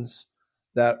ones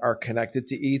that are connected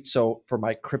to ETH. So for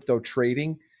my crypto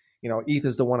trading, ETH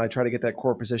is the one I try to get that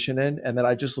core position in, and then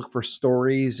I just look for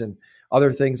stories and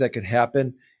other things that could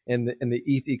happen in the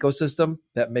ETH ecosystem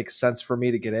that makes sense for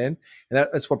me to get in. And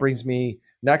that's what brings me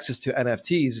next is to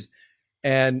NFTs.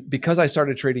 And because I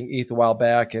started trading ETH a while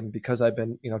back, and because I've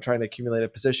been trying to accumulate a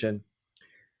position,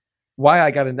 why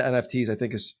I got into NFTs, I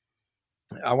think is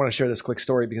I want to share this quick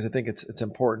story because I think it's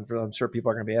important. But I'm sure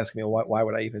people are going to be asking me, why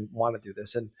would I even want to do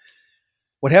this? And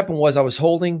what happened was I was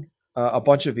holding a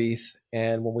bunch of ETH,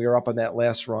 and when we were up on that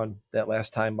last run, that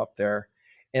last time up there,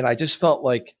 and I just felt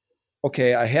like,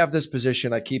 okay, I have this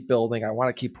position, I keep building, I want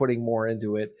to keep putting more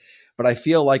into it, but I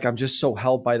feel like I'm just so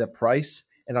held by the price,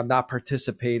 and I'm not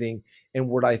participating in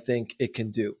what I think it can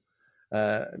do.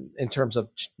 In terms of,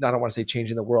 I don't want to say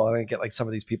changing the world. I don't get like some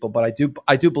of these people, but I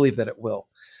do believe that it will.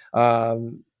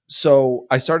 So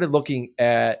I started looking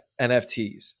at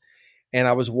NFTs, and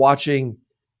I was watching,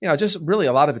 just really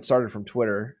a lot of it started from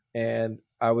Twitter, and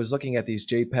I was looking at these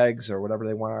JPEGs or whatever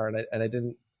they want are,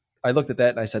 and I looked at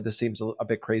that and I said, this seems a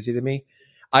bit crazy to me.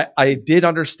 I did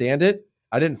understand it.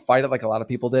 I didn't fight it like a lot of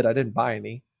people did. I didn't buy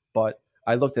any, but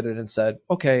I looked at it and said,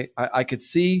 okay, I could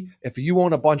see if you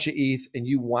own a bunch of ETH and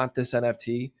you want this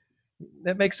NFT,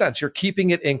 that makes sense. You're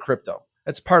keeping it in crypto.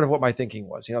 That's part of what my thinking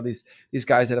was. These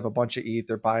guys that have a bunch of ETH,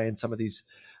 they're buying some of these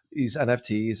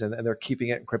NFTs and they're keeping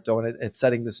it in crypto, and it's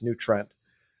setting this new trend.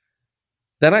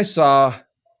 Then I saw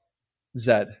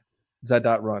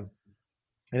Zed.Run,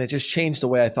 and it just changed the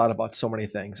way I thought about so many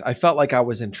things. I felt like I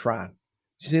was in Tron.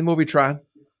 Did you see the movie Tron?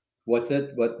 What's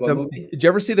it? What movie? Did you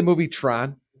ever see the movie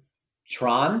Tron?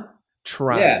 Tron?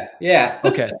 Tron. Yeah.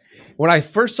 Okay. When I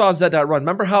first saw Zed.Run,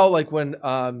 remember how like when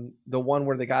the one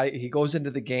where the guy, he goes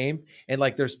into the game and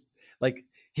like there's like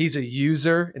he's a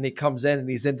user and he comes in and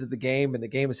he's into the game and the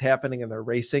game is happening and they're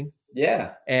racing.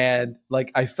 Yeah. And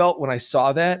like I felt when I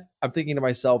saw that, I'm thinking to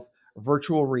myself,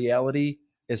 virtual reality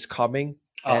is coming.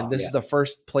 And this is the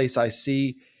first place I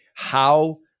see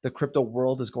how the crypto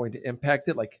world is going to impact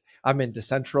it. Like I'm in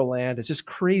Decentraland. It's just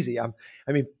crazy. I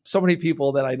mean, so many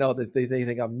people that I know that they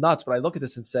think I'm nuts, but I look at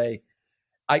this and say,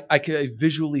 I could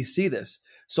visually see this.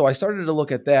 So I started to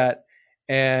look at that,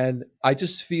 and I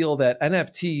just feel that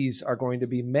NFTs are going to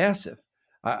be massive.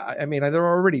 I mean, they're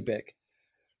already big,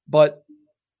 but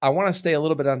I want to stay a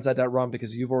little bit on Zed.Run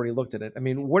because you've already looked at it. I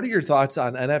mean, what are your thoughts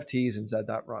on NFTs and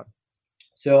Zed.Run?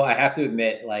 So I have to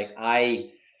admit, like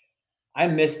I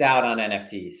missed out on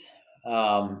NFTs.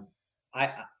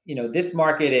 This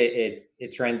market,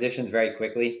 it transitions very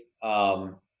quickly.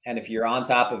 And if you're on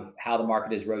top of how the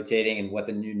market is rotating and what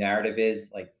the new narrative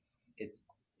is, like it's,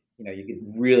 you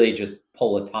could really just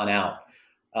pull a ton out.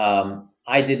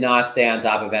 I did not stay on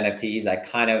top of NFTs.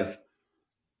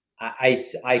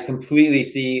 I completely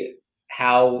see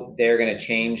how they're going to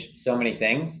change so many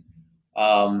things.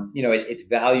 It's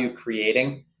value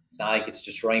creating. It's not like it's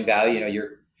destroying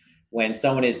value. When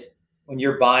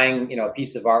you're buying, a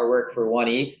piece of artwork for 1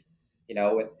 ETH,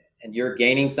 and you're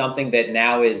gaining something that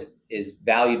now is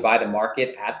valued by the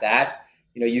market at that,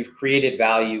 you've created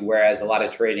value. Whereas a lot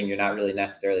of trading, you're not really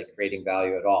necessarily creating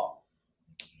value at all.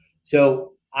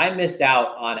 So I missed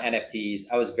out on NFTs.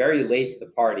 I was very late to the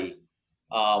party.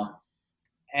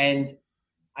 And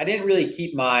I didn't really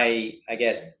keep my, I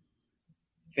guess,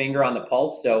 finger on the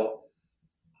pulse. So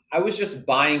I was just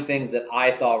buying things that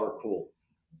I thought were cool.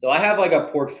 So I have like a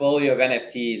portfolio of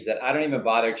NFTs that I don't even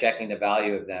bother checking the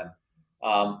value of them.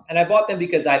 And I bought them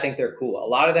because I think they're cool. A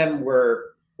lot of them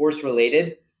were horse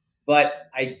related, but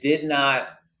uh,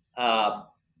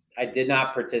 I did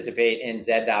not participate in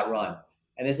Z.Run.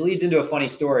 And this leads into a funny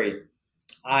story.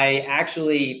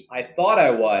 I thought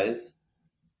I was,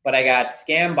 but I got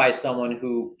scammed by someone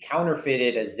who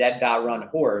counterfeited a Z.Run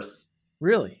horse.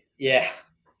 Really? Yeah.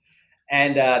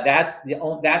 And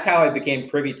that's how I became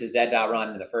privy to Z.Run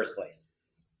in the first place.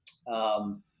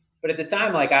 But at the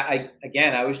time, like I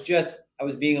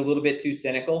was being a little bit too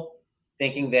cynical,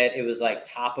 thinking that it was like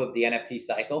top of the NFT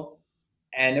cycle.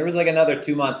 And there was like another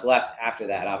 2 months left after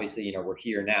that. Obviously, we're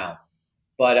here now.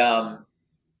 But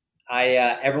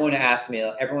everyone asks me,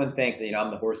 everyone thinks that,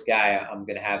 I'm the horse guy. I'm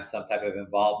going to have some type of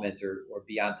involvement or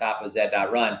be on top of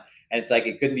Z.Run. And it's like,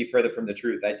 it couldn't be further from the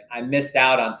truth. I missed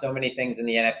out on so many things in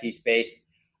the NFT space.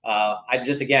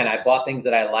 I bought things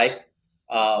that I like.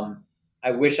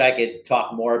 I wish I could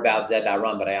talk more about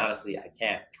Z.Run, but I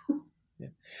can't. Yeah.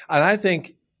 And I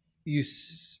think you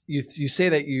say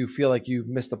that you feel like you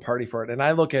missed the party for it. And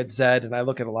I look at Zed and I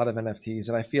look at a lot of NFTs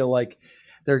and I feel like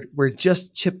we're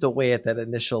just chipped away at that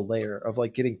initial layer of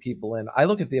like getting people in. I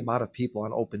look at the amount of people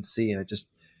on OpenSea and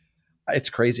it's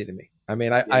crazy to me. I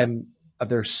mean,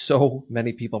 there's so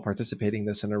many people participating in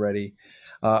this already.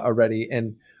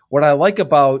 And what I like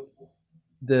about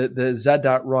the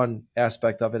Z.Run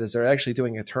aspect of it is they're actually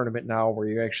doing a tournament now where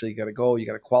you actually got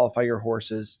to qualify your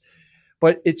horses,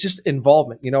 but it's just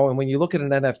involvement, and when you look at an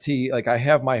NFT, like I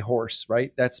have my horse,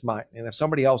 right? That's mine. And if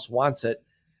somebody else wants it,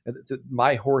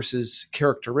 my horse's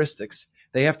characteristics,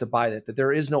 they have to buy that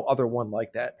there is no other one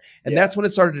like that. And that's when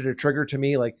it started to trigger to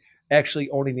me, like actually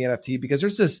owning the NFT, because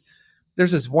there's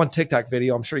this one TikTok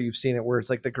video, I'm sure you've seen it, where it's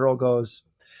like the girl goes,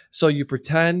 so you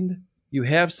pretend you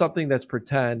have something that's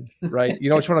pretend, right?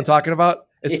 You know which one I'm talking about?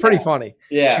 It's pretty funny.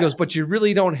 Yeah. She goes, but you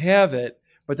really don't have it,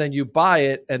 but then you buy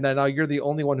it, and then now you're the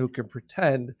only one who can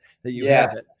pretend that you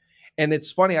have it. And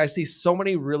it's funny, I see so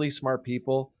many really smart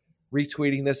people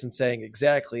retweeting this and saying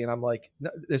exactly, and I'm like, no,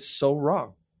 it's so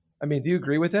wrong. I mean, do you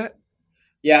agree with that?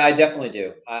 Yeah, I definitely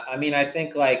do. I mean, I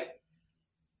think like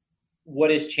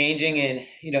what is changing in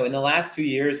the last 2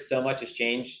 years, so much has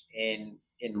changed in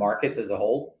markets as a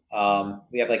whole.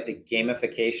 We have like the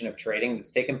gamification of trading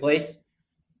that's taken place.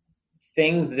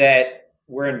 Things that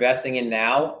we're investing in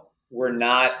now were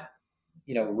not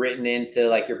written into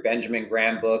like your Benjamin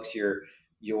Graham books, your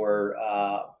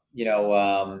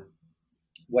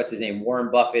what's his name,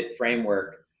 Warren Buffett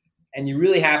framework. And you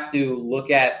really have to look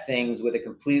at things with a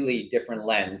completely different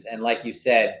lens. And like you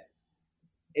said,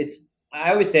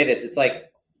 I always say this, it's like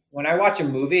when I watch a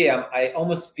movie, I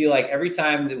almost feel like every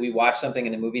time that we watch something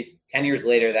in the movies, 10 years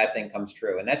later, that thing comes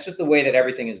true. And that's just the way that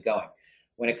everything is going.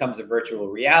 When it comes to virtual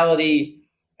reality,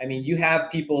 I mean, you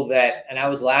have people and I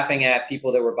was laughing at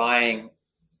people that were buying,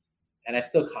 and I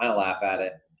still kind of laugh at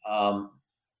it,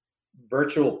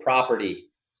 virtual property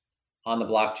on the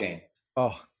blockchain.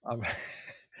 Oh,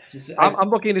 I'm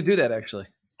looking to do that actually.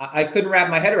 I couldn't wrap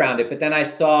my head around it, but then I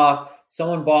saw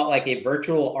someone bought like a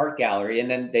virtual art gallery and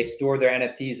then they store their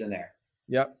NFTs in there.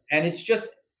 Yep. And it's just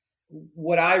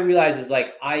what I realize is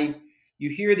like you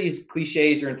hear these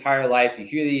cliches your entire life. You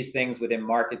hear these things within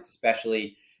markets,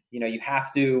 especially, you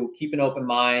have to keep an open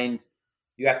mind.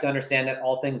 You have to understand that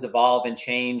all things evolve and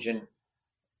change.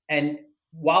 And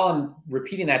while I'm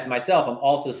repeating that to myself, I'm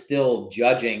also still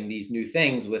judging these new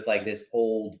things with like this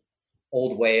old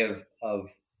way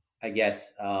of I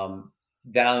guess,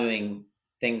 valuing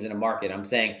things in a market. I'm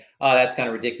saying, oh, that's kind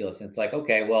of ridiculous. And it's like,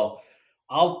 okay, well,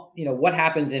 what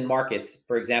happens in markets,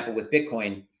 for example, with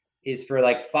Bitcoin is for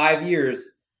like 5 years,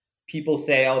 people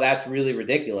say, oh, that's really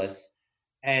ridiculous.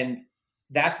 And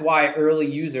that's why early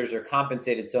users are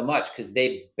compensated so much, because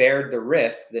they bared the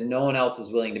risk that no one else was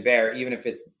willing to bear. Even if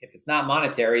it's not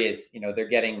monetary, it's, they're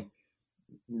getting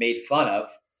made fun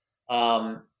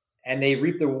of. And they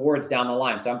reap the rewards down the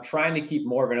line. So I'm trying to keep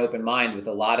more of an open mind with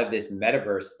a lot of this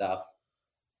metaverse stuff.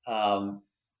 And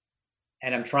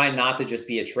I'm trying not to just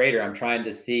be a trader. I'm trying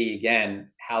to see, again,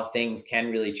 how things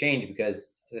can really change, because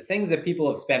the things that people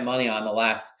have spent money on the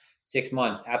last 6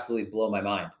 months absolutely blow my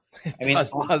mind.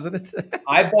 Doesn't it?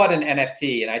 I bought an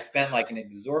NFT and I spent like an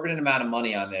exorbitant amount of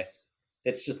money on this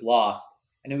that's just lost.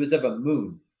 And it was of a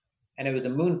moon, and it was a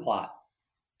moon plot.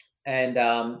 And,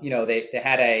 they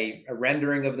had a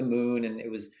rendering of the moon, and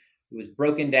it was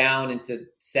broken down into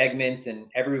segments, and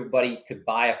everybody could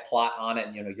buy a plot on it.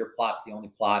 And, your plot's the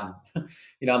only plot.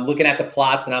 And, I'm looking at the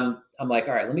plots and I'm like,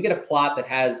 all right, let me get a plot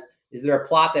is there a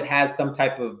plot that has some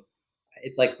type of,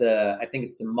 it's like I think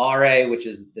it's the mare, which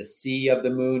is the sea of the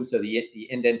moon. So the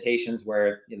indentations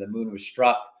where the moon was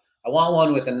struck. I want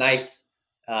one with a nice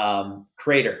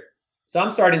crater. So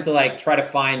I'm starting to like try to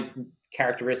find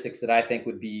characteristics that I think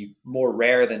would be more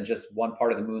rare than just one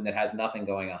part of the moon that has nothing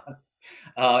going on.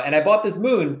 And I bought this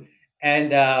moon,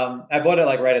 and I bought it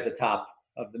like right at the top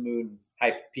of the moon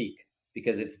hype peak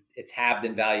because it's halved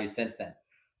in value since then.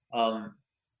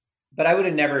 But I would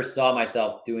have never saw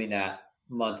myself doing that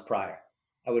months prior.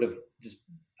 I would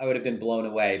have been blown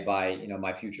away by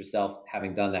my future self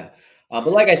having done that.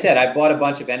 But like I said, I bought a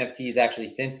bunch of NFTs actually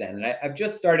since then, and I've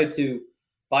just started to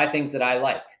buy things that I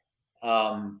like.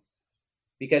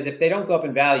 Because if they don't go up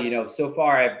in value, so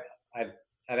far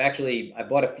I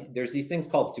bought there's these things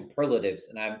called superlatives,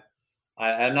 and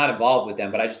I'm not involved with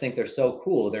them, but I just think they're so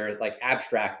cool. They're like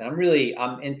abstract, and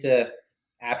I'm into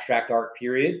abstract art,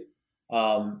 period.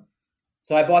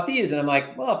 So I bought these, and I'm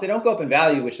like, well, if they don't go up in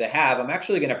value, which they have, I'm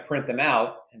actually going to print them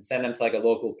out and send them to like a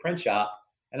local print shop,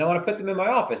 and I want to put them in my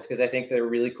office because I think they're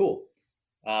really cool.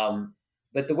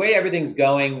 But the way everything's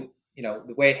going,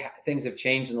 the way things have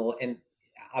changed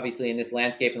obviously in this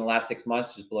landscape in the last 6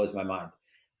 months just blows my mind.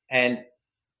 And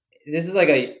this is I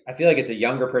feel like it's a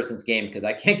younger person's game because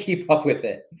I can't keep up with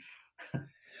it.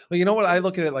 Well, you know what? I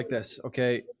look at it like this.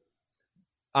 Okay.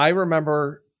 I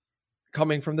remember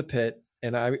coming from the pit,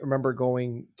 and I remember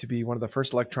going to be one of the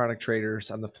first electronic traders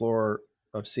on the floor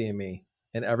of CME,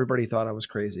 and everybody thought I was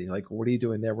crazy. Like, what are you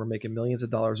doing there? We're making millions of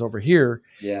dollars over here.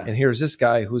 Yeah. And here's this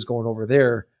guy who's going over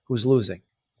there who's losing.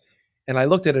 And I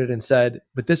looked at it and said,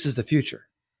 but this is the future.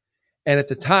 And at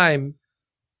the time,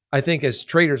 I think as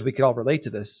traders, we could all relate to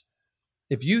this.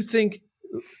 If you think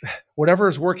whatever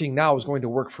is working now is going to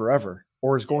work forever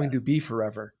or is going to be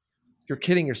forever, you're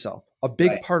kidding yourself. A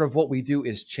big part of what we do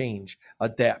is change,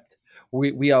 adapt.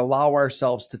 We allow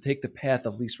ourselves to take the path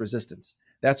of least resistance.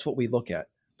 That's what we look at.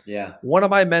 Yeah. One of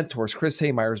my mentors, Chris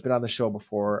Haymeyer, has been on the show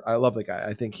before. I love the guy.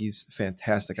 I think he's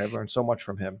fantastic. I've learned so much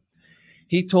from him.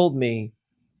 He told me,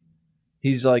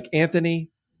 he's like, Anthony,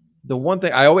 the one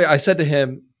thing I said to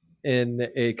him in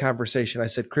a conversation, I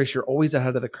said, Chris, you're always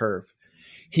ahead of the curve.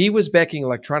 He was backing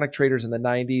electronic traders in the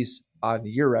 90s on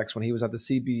Eurex when he was at the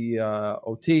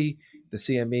CBOT, the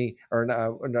CME,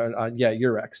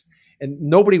 Eurex. And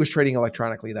nobody was trading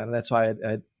electronically then. And that's why I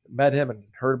had met him and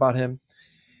heard about him.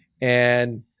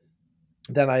 And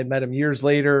then I met him years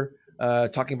later,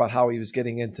 talking about how he was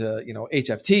getting into,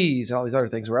 HFTs and all these other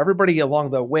things where everybody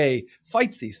along the way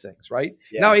fights these things, right?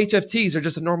 Yeah. Now HFTs are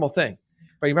just a normal thing.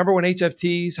 But you remember when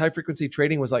HFTs, high frequency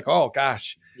trading, was like, oh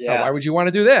gosh, why would you want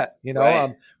to do that?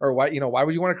 Right. Or why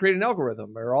would you want to create an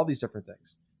algorithm or all these different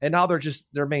things? And now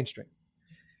they're mainstream.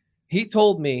 He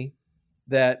told me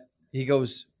that, he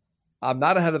goes, I'm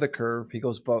not ahead of the curve. He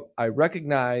goes, but I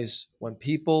recognize when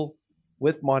people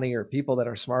with money or people that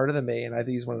are smarter than me, and I think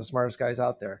he's one of the smartest guys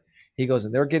out there, he goes,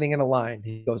 and they're getting in a line.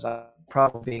 He goes, I'm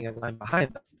probably being in line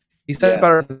behind them. He said it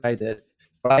better than I did,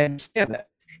 but I understand that.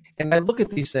 And I look at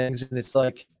these things and it's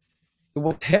like,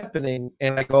 what's happening?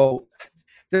 And I go,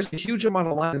 there's a huge amount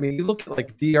of line. I mean, you look at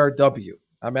like DRW.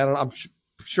 I mean, I'm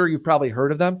sure you've probably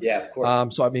heard of them. Yeah, of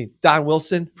course. So, I mean, Don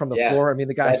Wilson from the floor. I mean,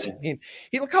 the guy's,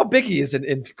 look how big he is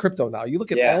in crypto now. You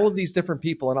look at all of these different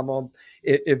people and I'm on,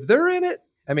 if they're in it,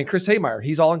 I mean, Chris Haymeyer,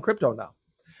 he's all in crypto now.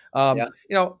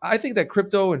 I think that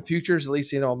crypto and futures, at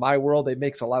least, in my world, it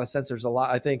makes a lot of sense. There's a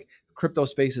lot, I think crypto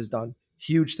space has done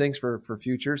huge things for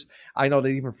futures. I know that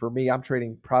even for me, I'm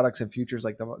trading products and futures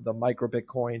like the micro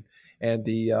Bitcoin and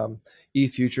the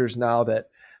ETH futures now that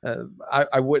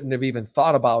I wouldn't have even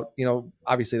thought about.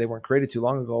 Obviously they weren't created too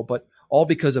long ago, but all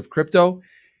because of crypto,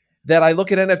 that I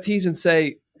look at NFTs and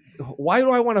say, why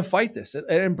do I want to fight this and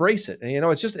embrace it? And,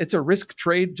 it's a risk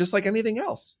trade just like anything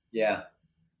else. Yeah.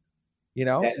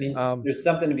 I mean, there's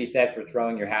something to be said for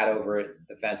throwing your hat over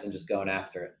the fence and just going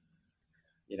after it.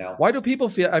 Why do people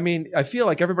feel, I feel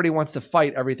like everybody wants to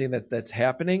fight everything that's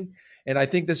happening. And I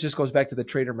think this just goes back to the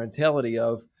trader mentality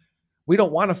of, we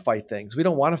don't want to fight things. We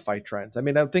don't want to fight trends. I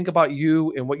mean, I think about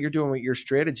you and what you're doing with your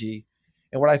strategy.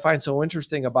 And what I find so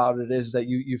interesting about it is that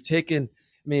you've taken,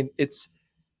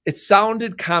 it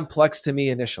sounded complex to me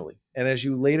initially. And as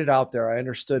you laid it out there, I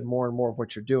understood more and more of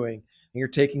what you're doing. And you're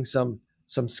taking some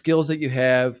skills that you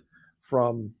have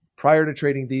from prior to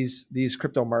trading these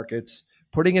crypto markets,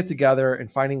 putting it together and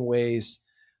finding ways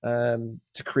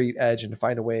to create edge and to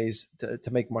find ways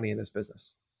to make money in this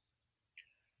business.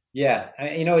 Yeah.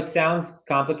 It sounds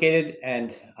complicated.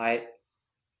 And I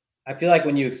feel like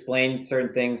when you explain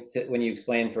certain things, when you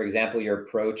explain, for example, your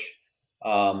approach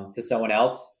to someone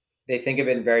else, they think of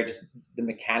it in very just the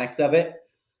mechanics of it.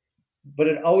 But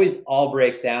it always all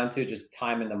breaks down to just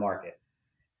time in the market.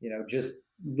 Just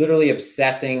literally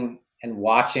obsessing and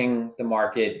watching the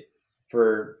market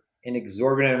for an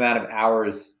exorbitant amount of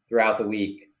hours throughout the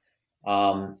week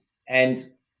And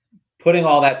putting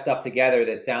all that stuff together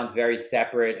that sounds very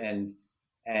separate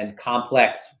and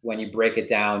complex when you break it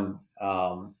down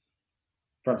from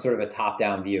sort of a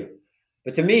top-down view.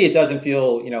 But to me, it doesn't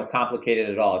feel, complicated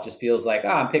at all. It just feels like,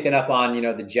 I'm picking up on,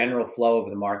 the general flow of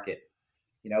the market.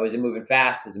 Is it moving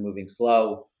fast? Is it moving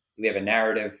slow? Do we have a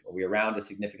narrative? Are we around a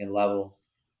significant level?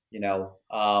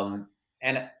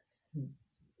 And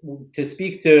to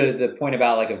speak to the point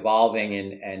about like evolving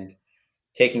and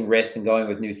taking risks and going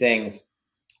with new things,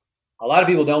 a lot of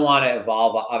people don't want to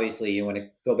evolve. Obviously, you want to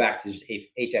go back to just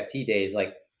HFT days,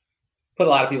 like put a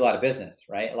lot of people out of business,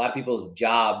 right? A lot of people's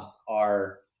jobs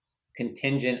are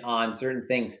contingent on certain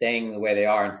things staying the way they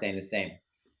are and staying the same.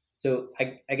 So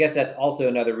I guess that's also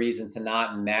another reason to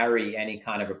not marry any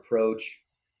kind of approach.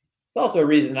 It's also a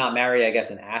reason to not marry, I guess,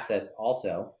 an asset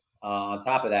also on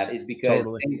top of that, is because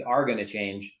things are going to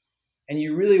change. And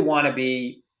you really want to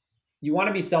be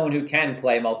someone who can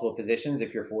play multiple positions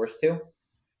if you're forced to.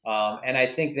 And I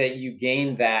think that you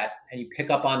gain that and you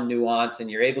pick up on nuance and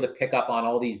you're able to pick up on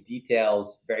all these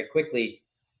details very quickly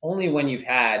only when you've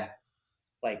had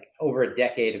like over a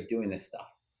decade of doing this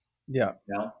stuff. Yeah.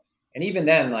 And even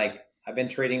then, like I've been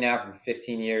trading now for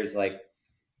 15 years. Like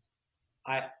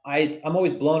I'm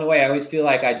always blown away. I always feel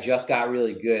like I just got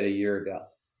really good a year ago,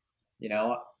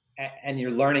 and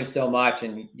you're learning so much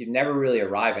and you never really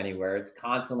arrive anywhere. It's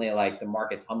constantly like the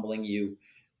market's humbling you.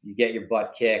 You get your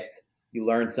butt kicked. You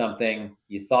learn something.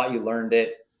 You thought you learned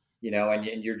it,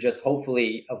 and you're just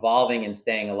hopefully evolving and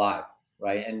staying alive,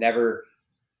 right? And never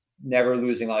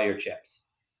losing all your chips.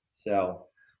 So.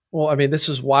 Well, I mean, this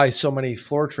is why so many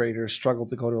floor traders struggled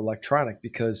to go to electronic,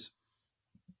 because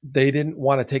they didn't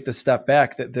want to take the step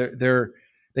back. That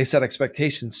they set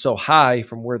expectations so high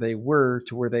from where they were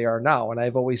to where they are now. And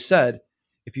I've always said,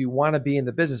 if you want to be in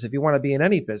the business, if you want to be in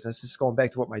any business, this is going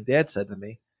back to what my dad said to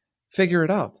me, figure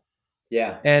it out.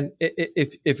 Yeah. And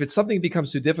if it's something that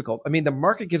becomes too difficult, I mean, the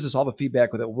market gives us all the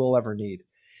feedback that we'll ever need.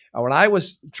 When I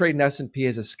was trading S&P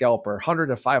as a scalper, 100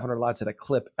 to 500 lots at a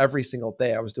clip every single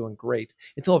day, I was doing great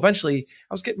until eventually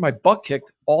I was getting my butt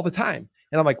kicked all the time.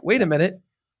 And I'm like, wait a minute,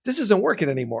 this isn't working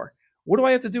anymore. What do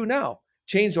I have to do now?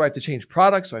 Do I have to change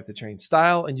products? Do I have to change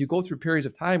style? And you go through periods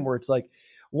of time where it's like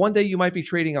one day you might be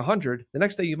trading 100, the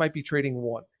next day you might be trading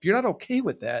 1. If you're not okay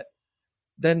with that,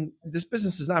 then this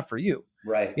business is not for you.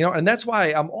 Right. And that's why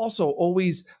I'm also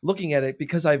always looking at it,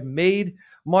 because I've made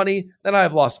money, then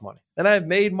I've lost money. And I've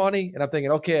made money and I'm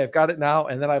thinking, okay, I've got it now.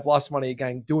 And then I've lost money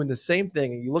again, doing the same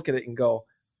thing. And you look at it and go,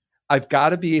 I've got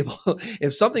to be able,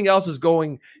 if something else is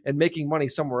going and making money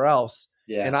somewhere else,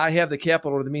 and I have the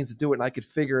capital or the means to do it and I could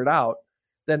figure it out,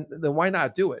 then why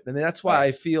not do it? And that's why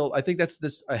I think that's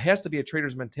this, it has to be a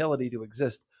trader's mentality to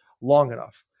exist long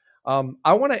enough.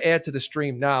 I want to add to the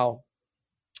stream now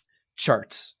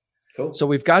charts. Cool. So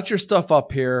we've got your stuff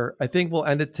up here. I think we'll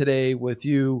end it today with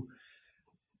you,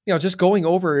 just going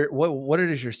over what it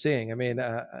is you're seeing. I mean,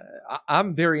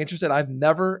 I'm very interested. I've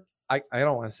never, I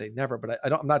don't want to say never, but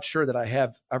I'm not sure that I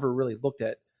have ever really looked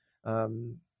at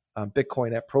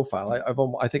Bitcoin at profile.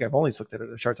 I think I've only looked at it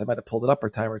in the charts. I might have pulled it up a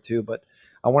time or two, but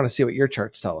I want to see what your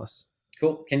charts tell us.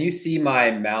 Cool. Can you see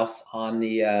my mouse on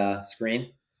the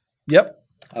screen? Yep.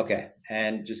 Okay.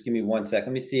 And just give me 1 sec.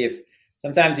 Let me see if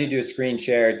sometimes you do a screen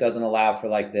share. It doesn't allow for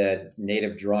like the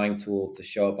native drawing tool to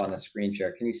show up on the screen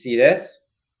share. Can you see this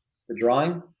for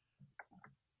drawing?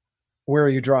 Where are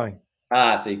you drawing?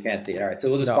 So you can't see it. All right. So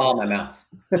we'll just follow my mouse.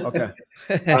 Okay.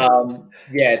 Yeah,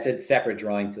 it's a separate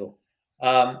drawing tool.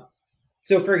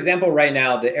 So for example, right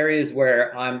now, the areas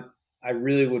where I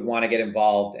really would want to get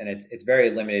involved, and it's very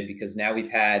limited because now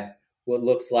we've had what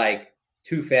looks like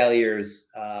 2 failures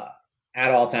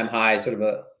at all-time highs, sort of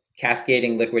a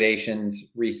cascading liquidations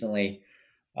recently.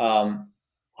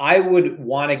 I would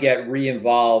want to get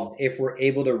re-involved if we're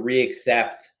able to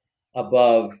re-accept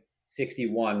above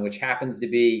 61, which happens to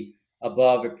be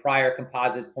above a prior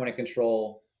composite point of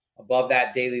control, above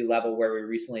that daily level where we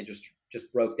recently just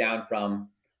broke down from.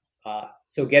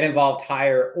 So get involved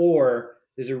higher, or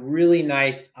there's a really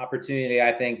nice opportunity,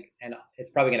 I think, and it's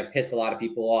probably going to piss a lot of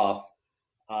people off,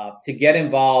 to get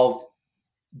involved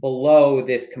below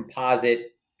this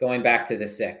composite going back to the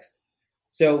 6th.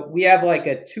 So we have like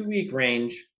a 2-week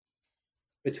range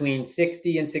between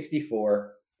 60 and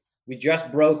 64. We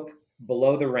just broke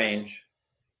below the range.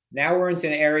 Now we're into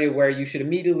an area where you should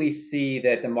immediately see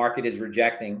that the market is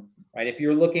rejecting, right? If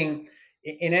you're looking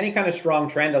in any kind of strong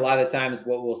trend, a lot of the times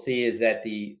what we'll see is that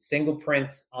the single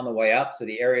prints on the way up, so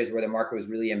the areas where the market was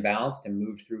really imbalanced and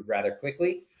moved through rather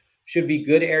quickly, should be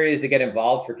good areas to get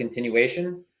involved for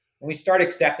continuation. And we start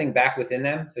accepting back within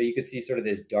them. So you could see sort of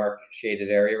this dark shaded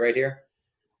area right here.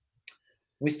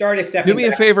 We started accepting. Do me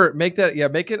a favor, make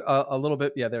it a little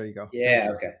bit. Yeah, there you go. Yeah,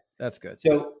 okay. That's good.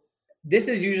 So this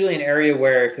is usually an area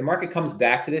where if the market comes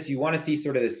back to this, you want to see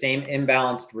sort of the same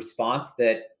imbalanced response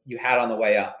that you had on the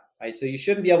way up, right? So you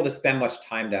shouldn't be able to spend much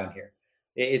time down here.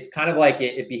 It's kind of like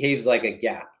it behaves like a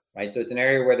gap, right? So it's an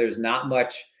area where there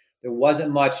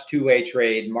wasn't much two-way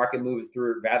trade. Market moves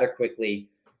through it rather quickly.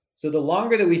 So the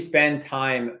longer that we spend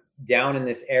time down in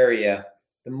this area,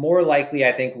 the more likely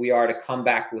I think we are to come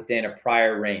back within a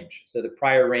prior range. So the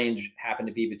prior range happened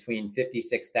to be between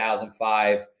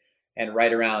 56,005 and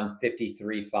right around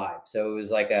 53.5. So it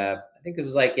was like a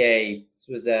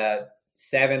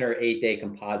 7 or 8 day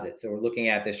composite. So we're looking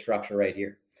at this structure right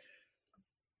here.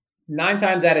 9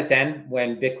 times out of 10,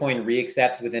 when Bitcoin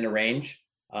reaccepts within a range,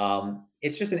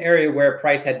 it's just an area where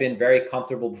price had been very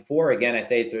comfortable before. Again, I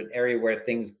say it's an area where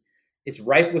it's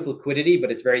ripe with liquidity,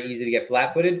 but it's very easy to get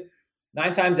flat-footed.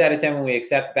 9 times out of 10, when we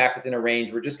accept back within a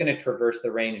range, we're just going to traverse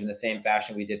the range in the same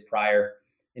fashion we did prior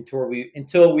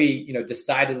until we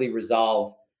decidedly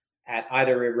resolve at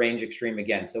either a range extreme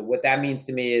again. So what that means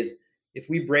to me is if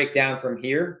we break down from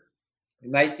here, we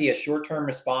might see a short-term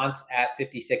response at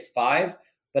 56.5,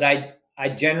 but I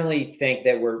generally think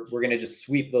that we're going to just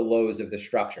sweep the lows of the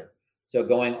structure. So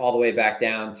going all the way back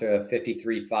down to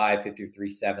 53.5,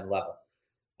 53.7 level.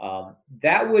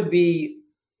 That would be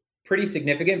pretty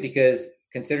significant because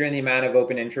considering the amount of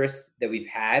open interest that we've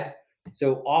had,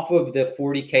 so off of the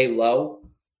 40K low,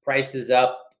 price is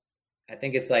up, I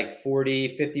think it's like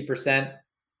 50%.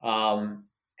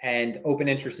 And open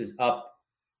interest is up,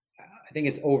 I think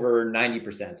it's over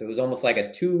 90%. So it was almost like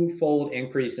a twofold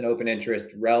increase in open interest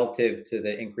relative to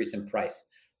the increase in price.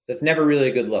 So it's never really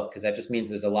a good look because that just means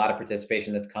there's a lot of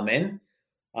participation that's come in.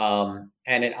 And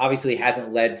it obviously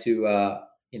hasn't led to,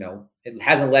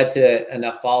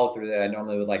 enough follow through that I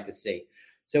normally would like to see.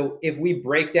 So if we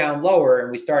break down lower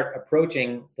and we start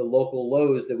approaching the local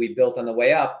lows that we built on the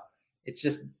way up,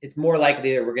 it's more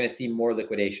likely that we're going to see more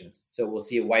liquidations. So we'll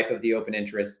see a wipe of the open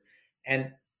interest.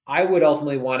 And I would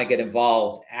ultimately want to get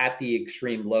involved at the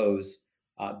extreme lows,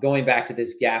 going back to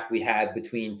this gap we had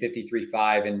between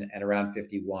 53.5 and around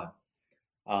 51.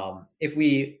 If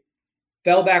we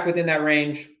fell back within that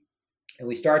range and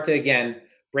we start to, again,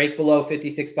 break below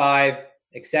 56.5,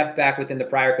 accept back within the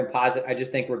prior composite, I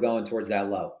just think we're going towards that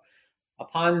low.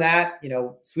 Upon that,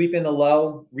 sweeping the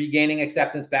low, regaining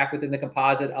acceptance back within the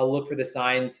composite, I'll look for the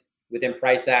signs within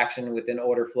price action, within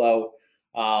order flow,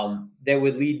 that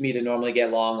would lead me to normally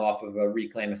get long off of a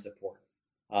reclaim of support.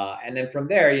 And then from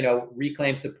there,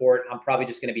 reclaim support, I'm probably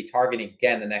just going to be targeting,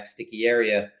 again, the next sticky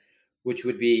area, which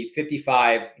would be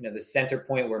 55, the center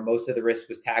point where most of the risk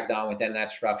was tagged on within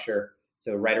that structure.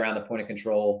 So right around the point of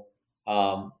control.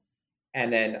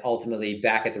 And then ultimately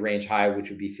back at the range high, which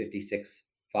would be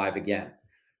 56.5 again.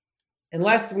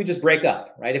 Unless we just break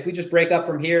up, right? If we just break up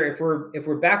from here, if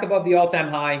we're back above the all-time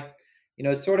high,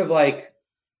 it's sort of like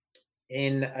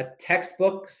in a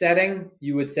textbook setting,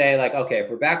 you would say like, okay, if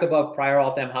we're back above prior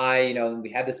all-time high, and we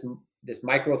had this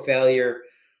micro failure,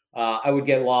 I would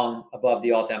get long above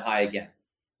the all-time high again,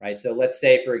 right? So let's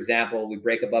say, for example, we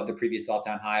break above the previous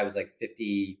all-time high. It was like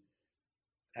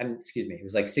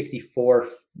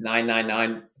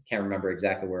 64,999. Can't remember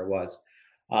exactly where it was.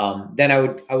 Then I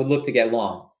would look to get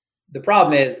long. The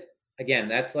problem is, again,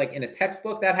 that's like in a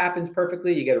textbook that happens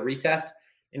perfectly. You get a retest.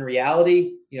 In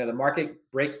reality, the market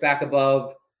breaks back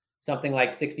above something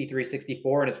like 63,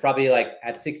 64, and it's probably like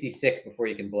at 66 before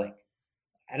you can blink.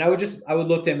 And I would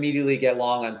look to immediately get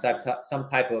long on some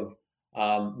type of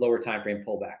lower time frame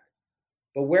pullback.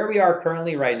 But where we are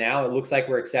currently right now, it looks like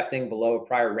we're accepting below a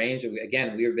prior range.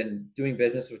 Again, we have been doing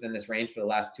business within this range for the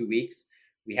last 2 weeks.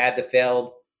 We had the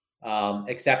failed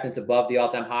acceptance above the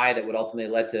all-time high that would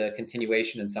ultimately lead to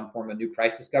continuation in some form of new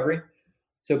price discovery.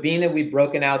 So being that we've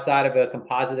broken outside of a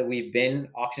composite that we've been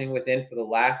auctioning within for the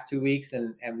last 2 weeks,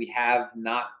 and we have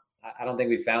not, I don't think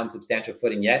we've found substantial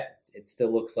footing yet. It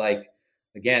still looks like,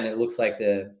 again, it looks like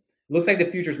the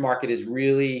futures market is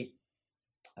really,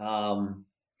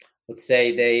 let's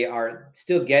say they're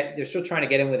still trying to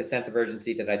get in with a sense of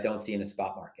urgency that I don't see in the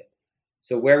spot market.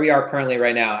 So where we are currently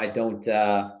right now, I don't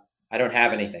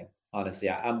have anything, honestly.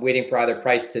 I'm waiting for either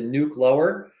price to nuke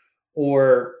lower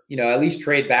or, at least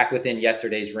trade back within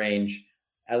yesterday's range,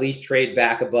 at least trade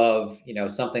back above,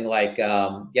 something like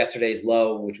yesterday's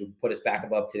low, which would put us back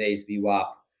above today's VWAP.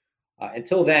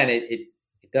 Until then, it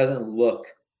doesn't look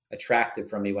attractive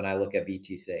for me when I look at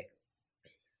BTC.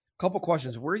 Couple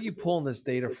questions. Where are you pulling this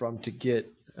data from to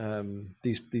get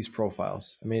these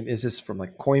profiles? I mean, is this from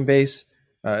like Coinbase?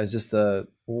 Is this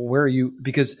where are you?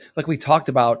 Because like we talked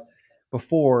about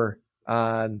before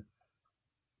on,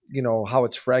 how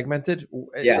it's fragmented.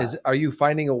 Yeah. Are you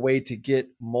finding a way to get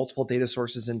multiple data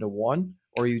sources into one,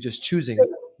 or are you just choosing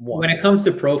one? When it comes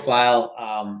to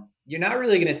profile, you're not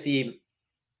really going to see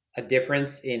a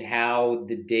difference in how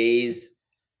the day's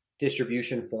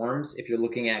distribution forms if you're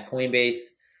looking at Coinbase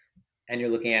and you're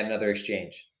looking at another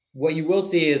exchange. What you will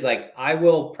see is I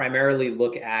will primarily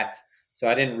look at, so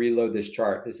I didn't reload this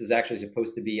chart. This is actually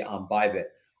supposed to be on Bybit.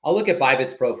 I'll look at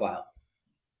Bybit's profile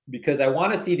because I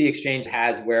want to see the exchange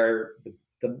has where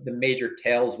the major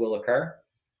tails will occur.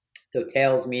 So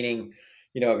tails meaning,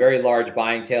 a very large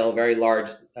buying tail, a very large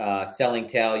selling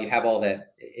tail. You have all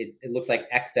that. It looks like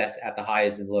excess at the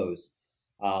highs and lows.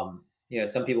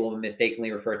 Some people will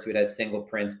mistakenly refer to it as single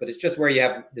prints, but it's just where you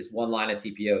have this one line of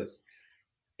TPOs.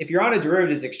 If you're on a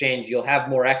derivatives exchange, you'll have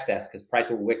more excess because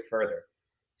price will wick further.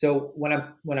 So when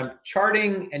I'm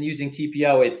charting and using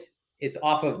TPO, it's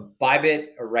off of Bybit,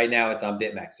 or right now it's on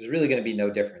BitMEX. There's really going to be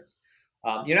no difference.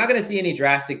 You're not going to see any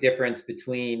drastic difference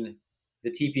between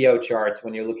the TPO charts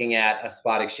when you're looking at a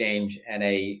spot exchange and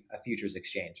a futures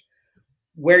exchange.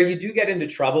 Where you do get into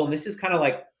trouble, and this is kind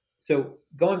of so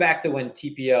going back to when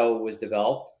TPO was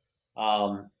developed,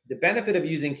 the benefit of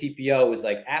using TPO is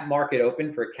at market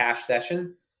open for a cash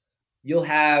session, you'll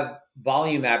have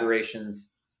volume aberrations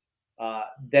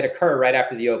that occur right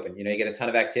after the open. You get a ton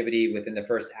of activity within the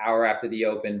first hour after the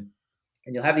open,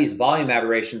 and you'll have these volume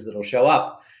aberrations that'll show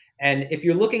up. And if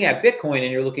you're looking at Bitcoin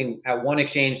and you're looking at one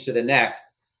exchange to the next,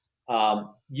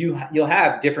 you'll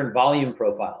have different volume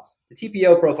profiles. The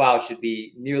TPO profile should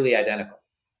be nearly identical.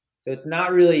 So it's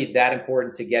not really that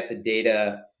important to get the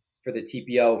data for the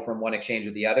TPO from one exchange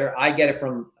or the other. I get it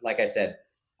from, like I said,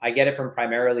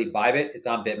 primarily Bybit. It's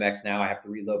on BitMEX now. I have to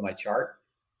reload my chart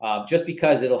just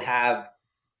because it'll have,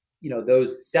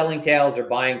 those selling tails or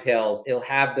buying tails. It'll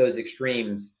have those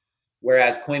extremes,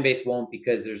 whereas Coinbase won't,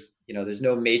 because there's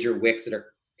no major wicks that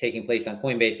are taking place on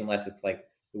Coinbase unless it's the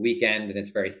weekend and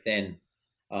it's very thin.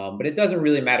 But it doesn't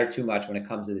really matter too much when it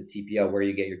comes to the TPO where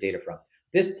you get your data from.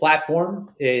 This platform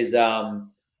is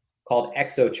called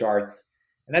ExoCharts,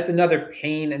 and that's another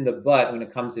pain in the butt when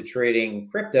it comes to trading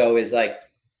crypto.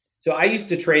 So I used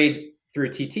to trade through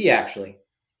TT actually,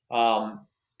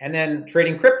 and then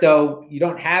trading crypto, you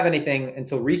don't have anything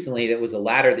until recently that was a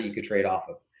ladder that you could trade off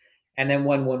of. And then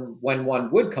when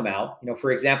one would come out,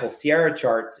 for example, Sierra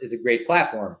Charts is a great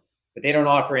platform, but they don't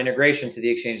offer integration to the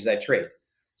exchanges I trade.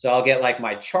 So I'll get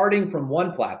my charting from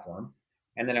one platform,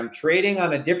 and then I'm trading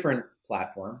on a different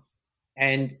platform.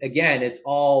 And again, it's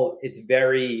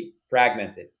very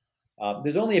fragmented.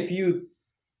 There's only a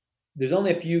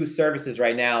few services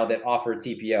right now that offer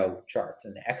TPO charts,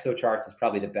 and the Exo Charts is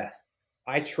probably the best.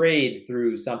 I trade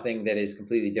through something that is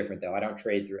completely different though. I don't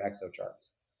trade through Exo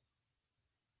Charts.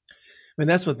 I mean,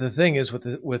 that's what the thing is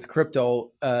with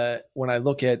crypto. When I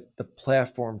look at the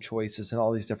platform choices and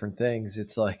all these different things,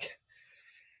 it's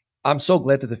I'm so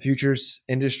glad that the futures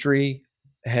industry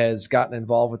has gotten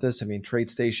involved with this. I mean,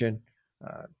 TradeStation,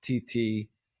 TT,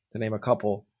 to name a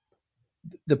couple.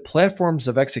 The platforms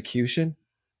of execution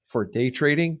for day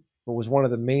trading was one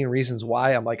of the main reasons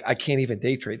why I'm I can't even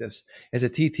day trade this. As a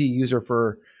TT user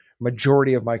for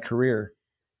majority of my career,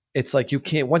 it's you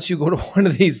can't, once you go to one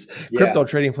of these crypto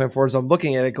trading platforms, I'm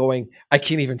looking at it going, I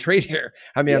can't even trade here.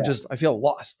 I mean, I feel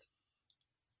lost.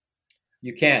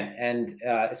 You can. And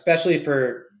especially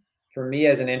for me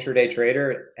as an intraday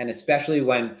trader, and especially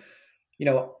when,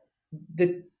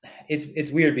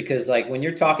 it's weird because when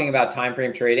you're talking about time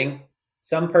frame trading,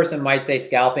 some person might say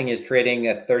scalping is trading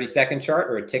a 30-second chart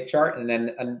or a tick chart. And then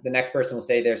the next person will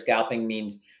say their scalping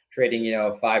means trading,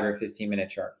 a 5 or 15-minute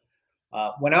chart.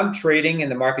 When I'm trading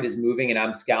and the market is moving and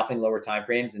I'm scalping lower time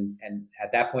frames, and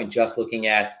at that point just looking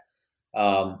at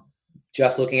a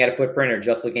footprint or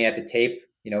just looking at the tape,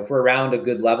 if we're around a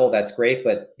good level, that's great.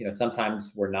 But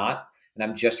sometimes we're not, and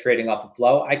I'm just trading off of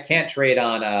flow. I can't trade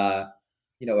on an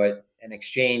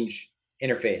exchange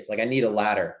interface. I need a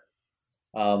ladder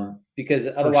because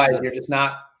otherwise you're just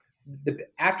not.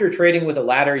 After trading with a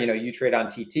ladder, you trade on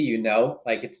TT.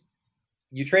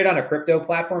 You trade on a crypto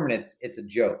platform and it's a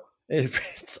joke.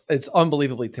 It's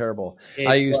unbelievably terrible.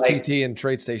 I use TT and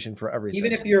TradeStation for everything.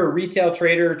 Even if you're a retail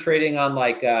trader trading on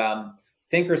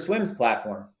Thinkorswim's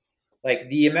platform,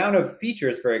 the amount of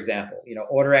features, for example,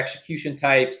 order execution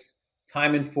types,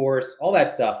 time and force, all that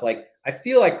stuff. I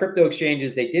feel like crypto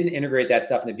exchanges, they didn't integrate that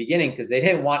stuff in the beginning because they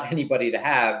didn't want anybody to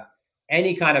have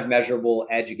any kind of measurable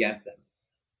edge against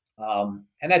them.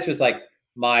 And that's just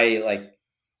my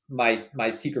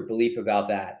secret belief about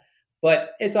that.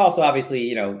 But it's also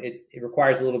obviously, it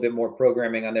requires a little bit more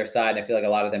programming on their side. And I feel like a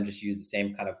lot of them just use the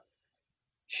same kind of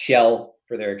shell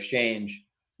for their exchange.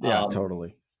 Yeah,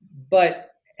 totally.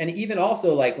 But And even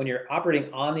also, like when you're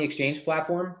operating on the exchange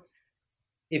platform,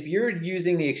 if you're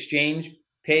using the exchange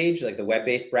page, like the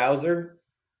web-based browser,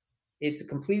 it's a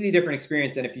completely different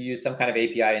experience than if you use some kind of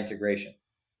API integration.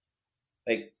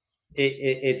 Like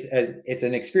it's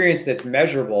an experience that's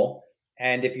measurable.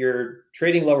 And if you're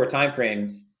trading lower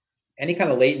timeframes, any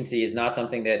kind of latency is not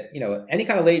something that, any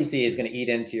kind of latency is going to eat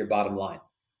into your bottom line.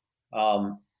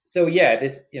 So yeah,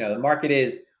 this, the market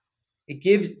it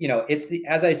gives,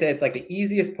 as I said, it's like the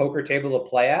easiest poker table to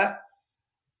play at,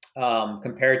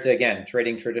 compared to, again,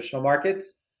 trading traditional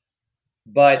markets,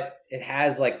 but it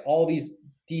has like all these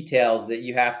details that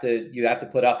you have to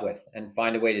put up with and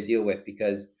find a way to deal with,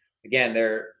 because again,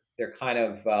 they're kind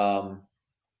of,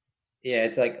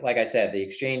 it's like I said, the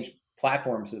exchange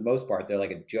platforms for the most part, they're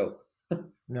like a joke.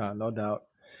 No doubt.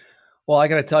 Well, I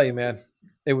got to tell you, man,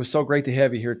 it was so great to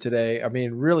have you here today. I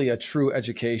mean, really a true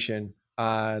education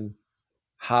on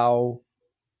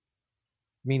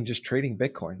just trading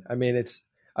Bitcoin. I mean,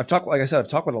 I've talked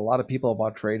with a lot of people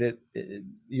about trade it.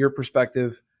 Your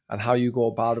perspective on how you go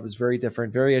about it was very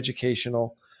different, very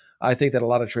educational. I think that a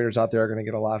lot of traders out there are going to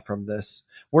get a lot from this.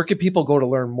 Where can people go to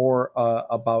learn more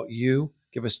about you?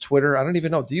 Give us Twitter. I don't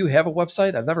even know. Do you have a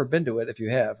website? I've never been to it. If you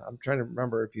have, I'm trying to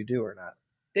remember if you do or not.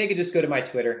 They could just go to my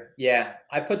Twitter. Yeah.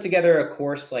 I put together a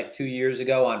course like 2 years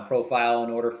ago on profile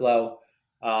and order flow.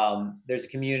 There's a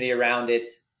community around it.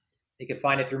 You can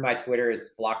find it through my Twitter.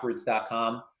 It's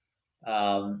blockroots.com.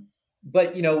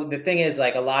 But the thing is,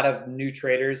 like, a lot of new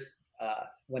traders,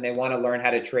 when they want to learn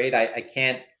how to trade, I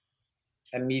can't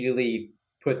immediately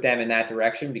put them in that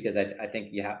direction, because I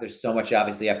think there's so much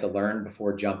obviously you have to learn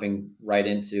before jumping right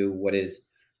into what is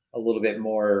a little bit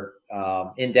more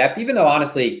in depth, even though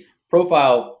honestly,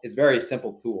 profile is a very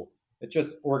simple tool. It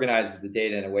just organizes the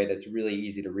data in a way that's really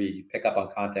easy to read. You pick up on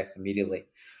context immediately.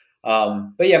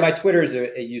 But yeah, my Twitter is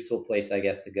a useful place, I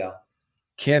guess, to go.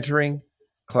 Cantering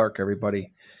Clark,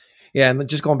 everybody. Yeah, and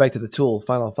just going back to the tool,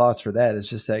 final thoughts for that is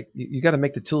just that you got to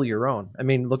make the tool your own. I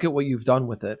mean, look at what you've done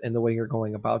with it and the way you're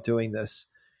going about doing this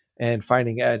and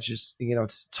finding edge. Is,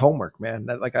 it's homework, man.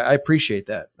 I appreciate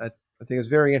that. I think it's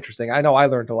very interesting. I know I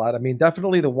learned a lot. I mean,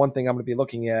 definitely the one thing I'm going to be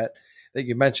looking at that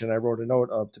you mentioned, I wrote a note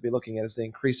of to be looking at, is the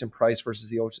increase in price versus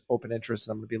the open interest.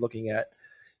 And I'm going to be looking at,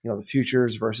 the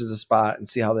futures versus the spot and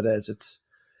see how that is.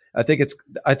 I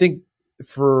think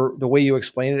for the way you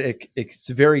explain it, it's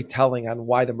very telling on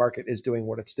why the market is doing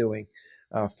what it's doing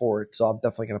for it. So I'm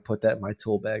definitely going to put that in my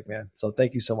tool bag, man. So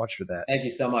thank you so much for that. Thank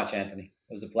you so much, Anthony.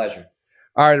 It was a pleasure.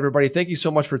 All right, everybody. Thank you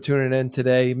so much for tuning in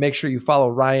today. Make sure you follow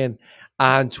Ryan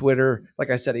on Twitter.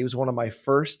 Like I said, he was one of my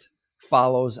first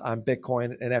follows on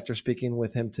Bitcoin. And after speaking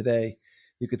with him today,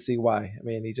 you could see why. I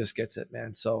mean, he just gets it,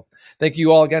 man. So thank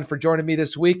you all again for joining me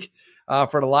this week.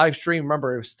 For the live stream.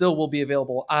 Remember, it still will be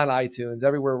available on iTunes,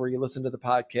 everywhere where you listen to the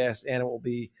podcast, and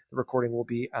the recording will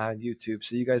be on YouTube.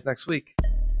 See you guys next week.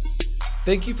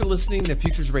 Thank you for listening to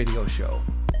Futures Radio Show.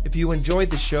 If you enjoyed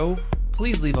the show,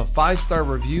 please leave a 5-star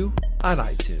review on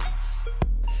iTunes.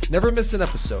 Never miss an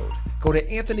episode. Go to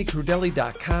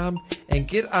anthonycrudelli.com and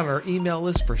get on our email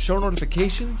list for show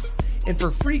notifications and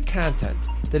for free content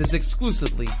that is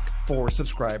exclusively for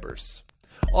subscribers.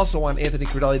 Also on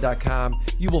anthonycrudelli.com,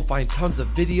 you will find tons of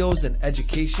videos and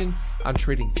education on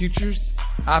trading futures,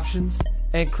 options,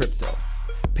 and crypto.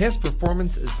 Past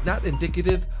performance is not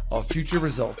indicative of future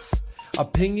results.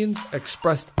 Opinions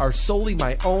expressed are solely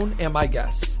my own and my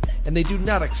guests, and they do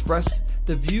not express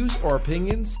the views or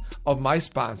opinions of my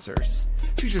sponsors.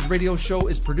 Futures Radio Show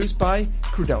is produced by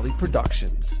Crudelli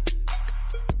Productions.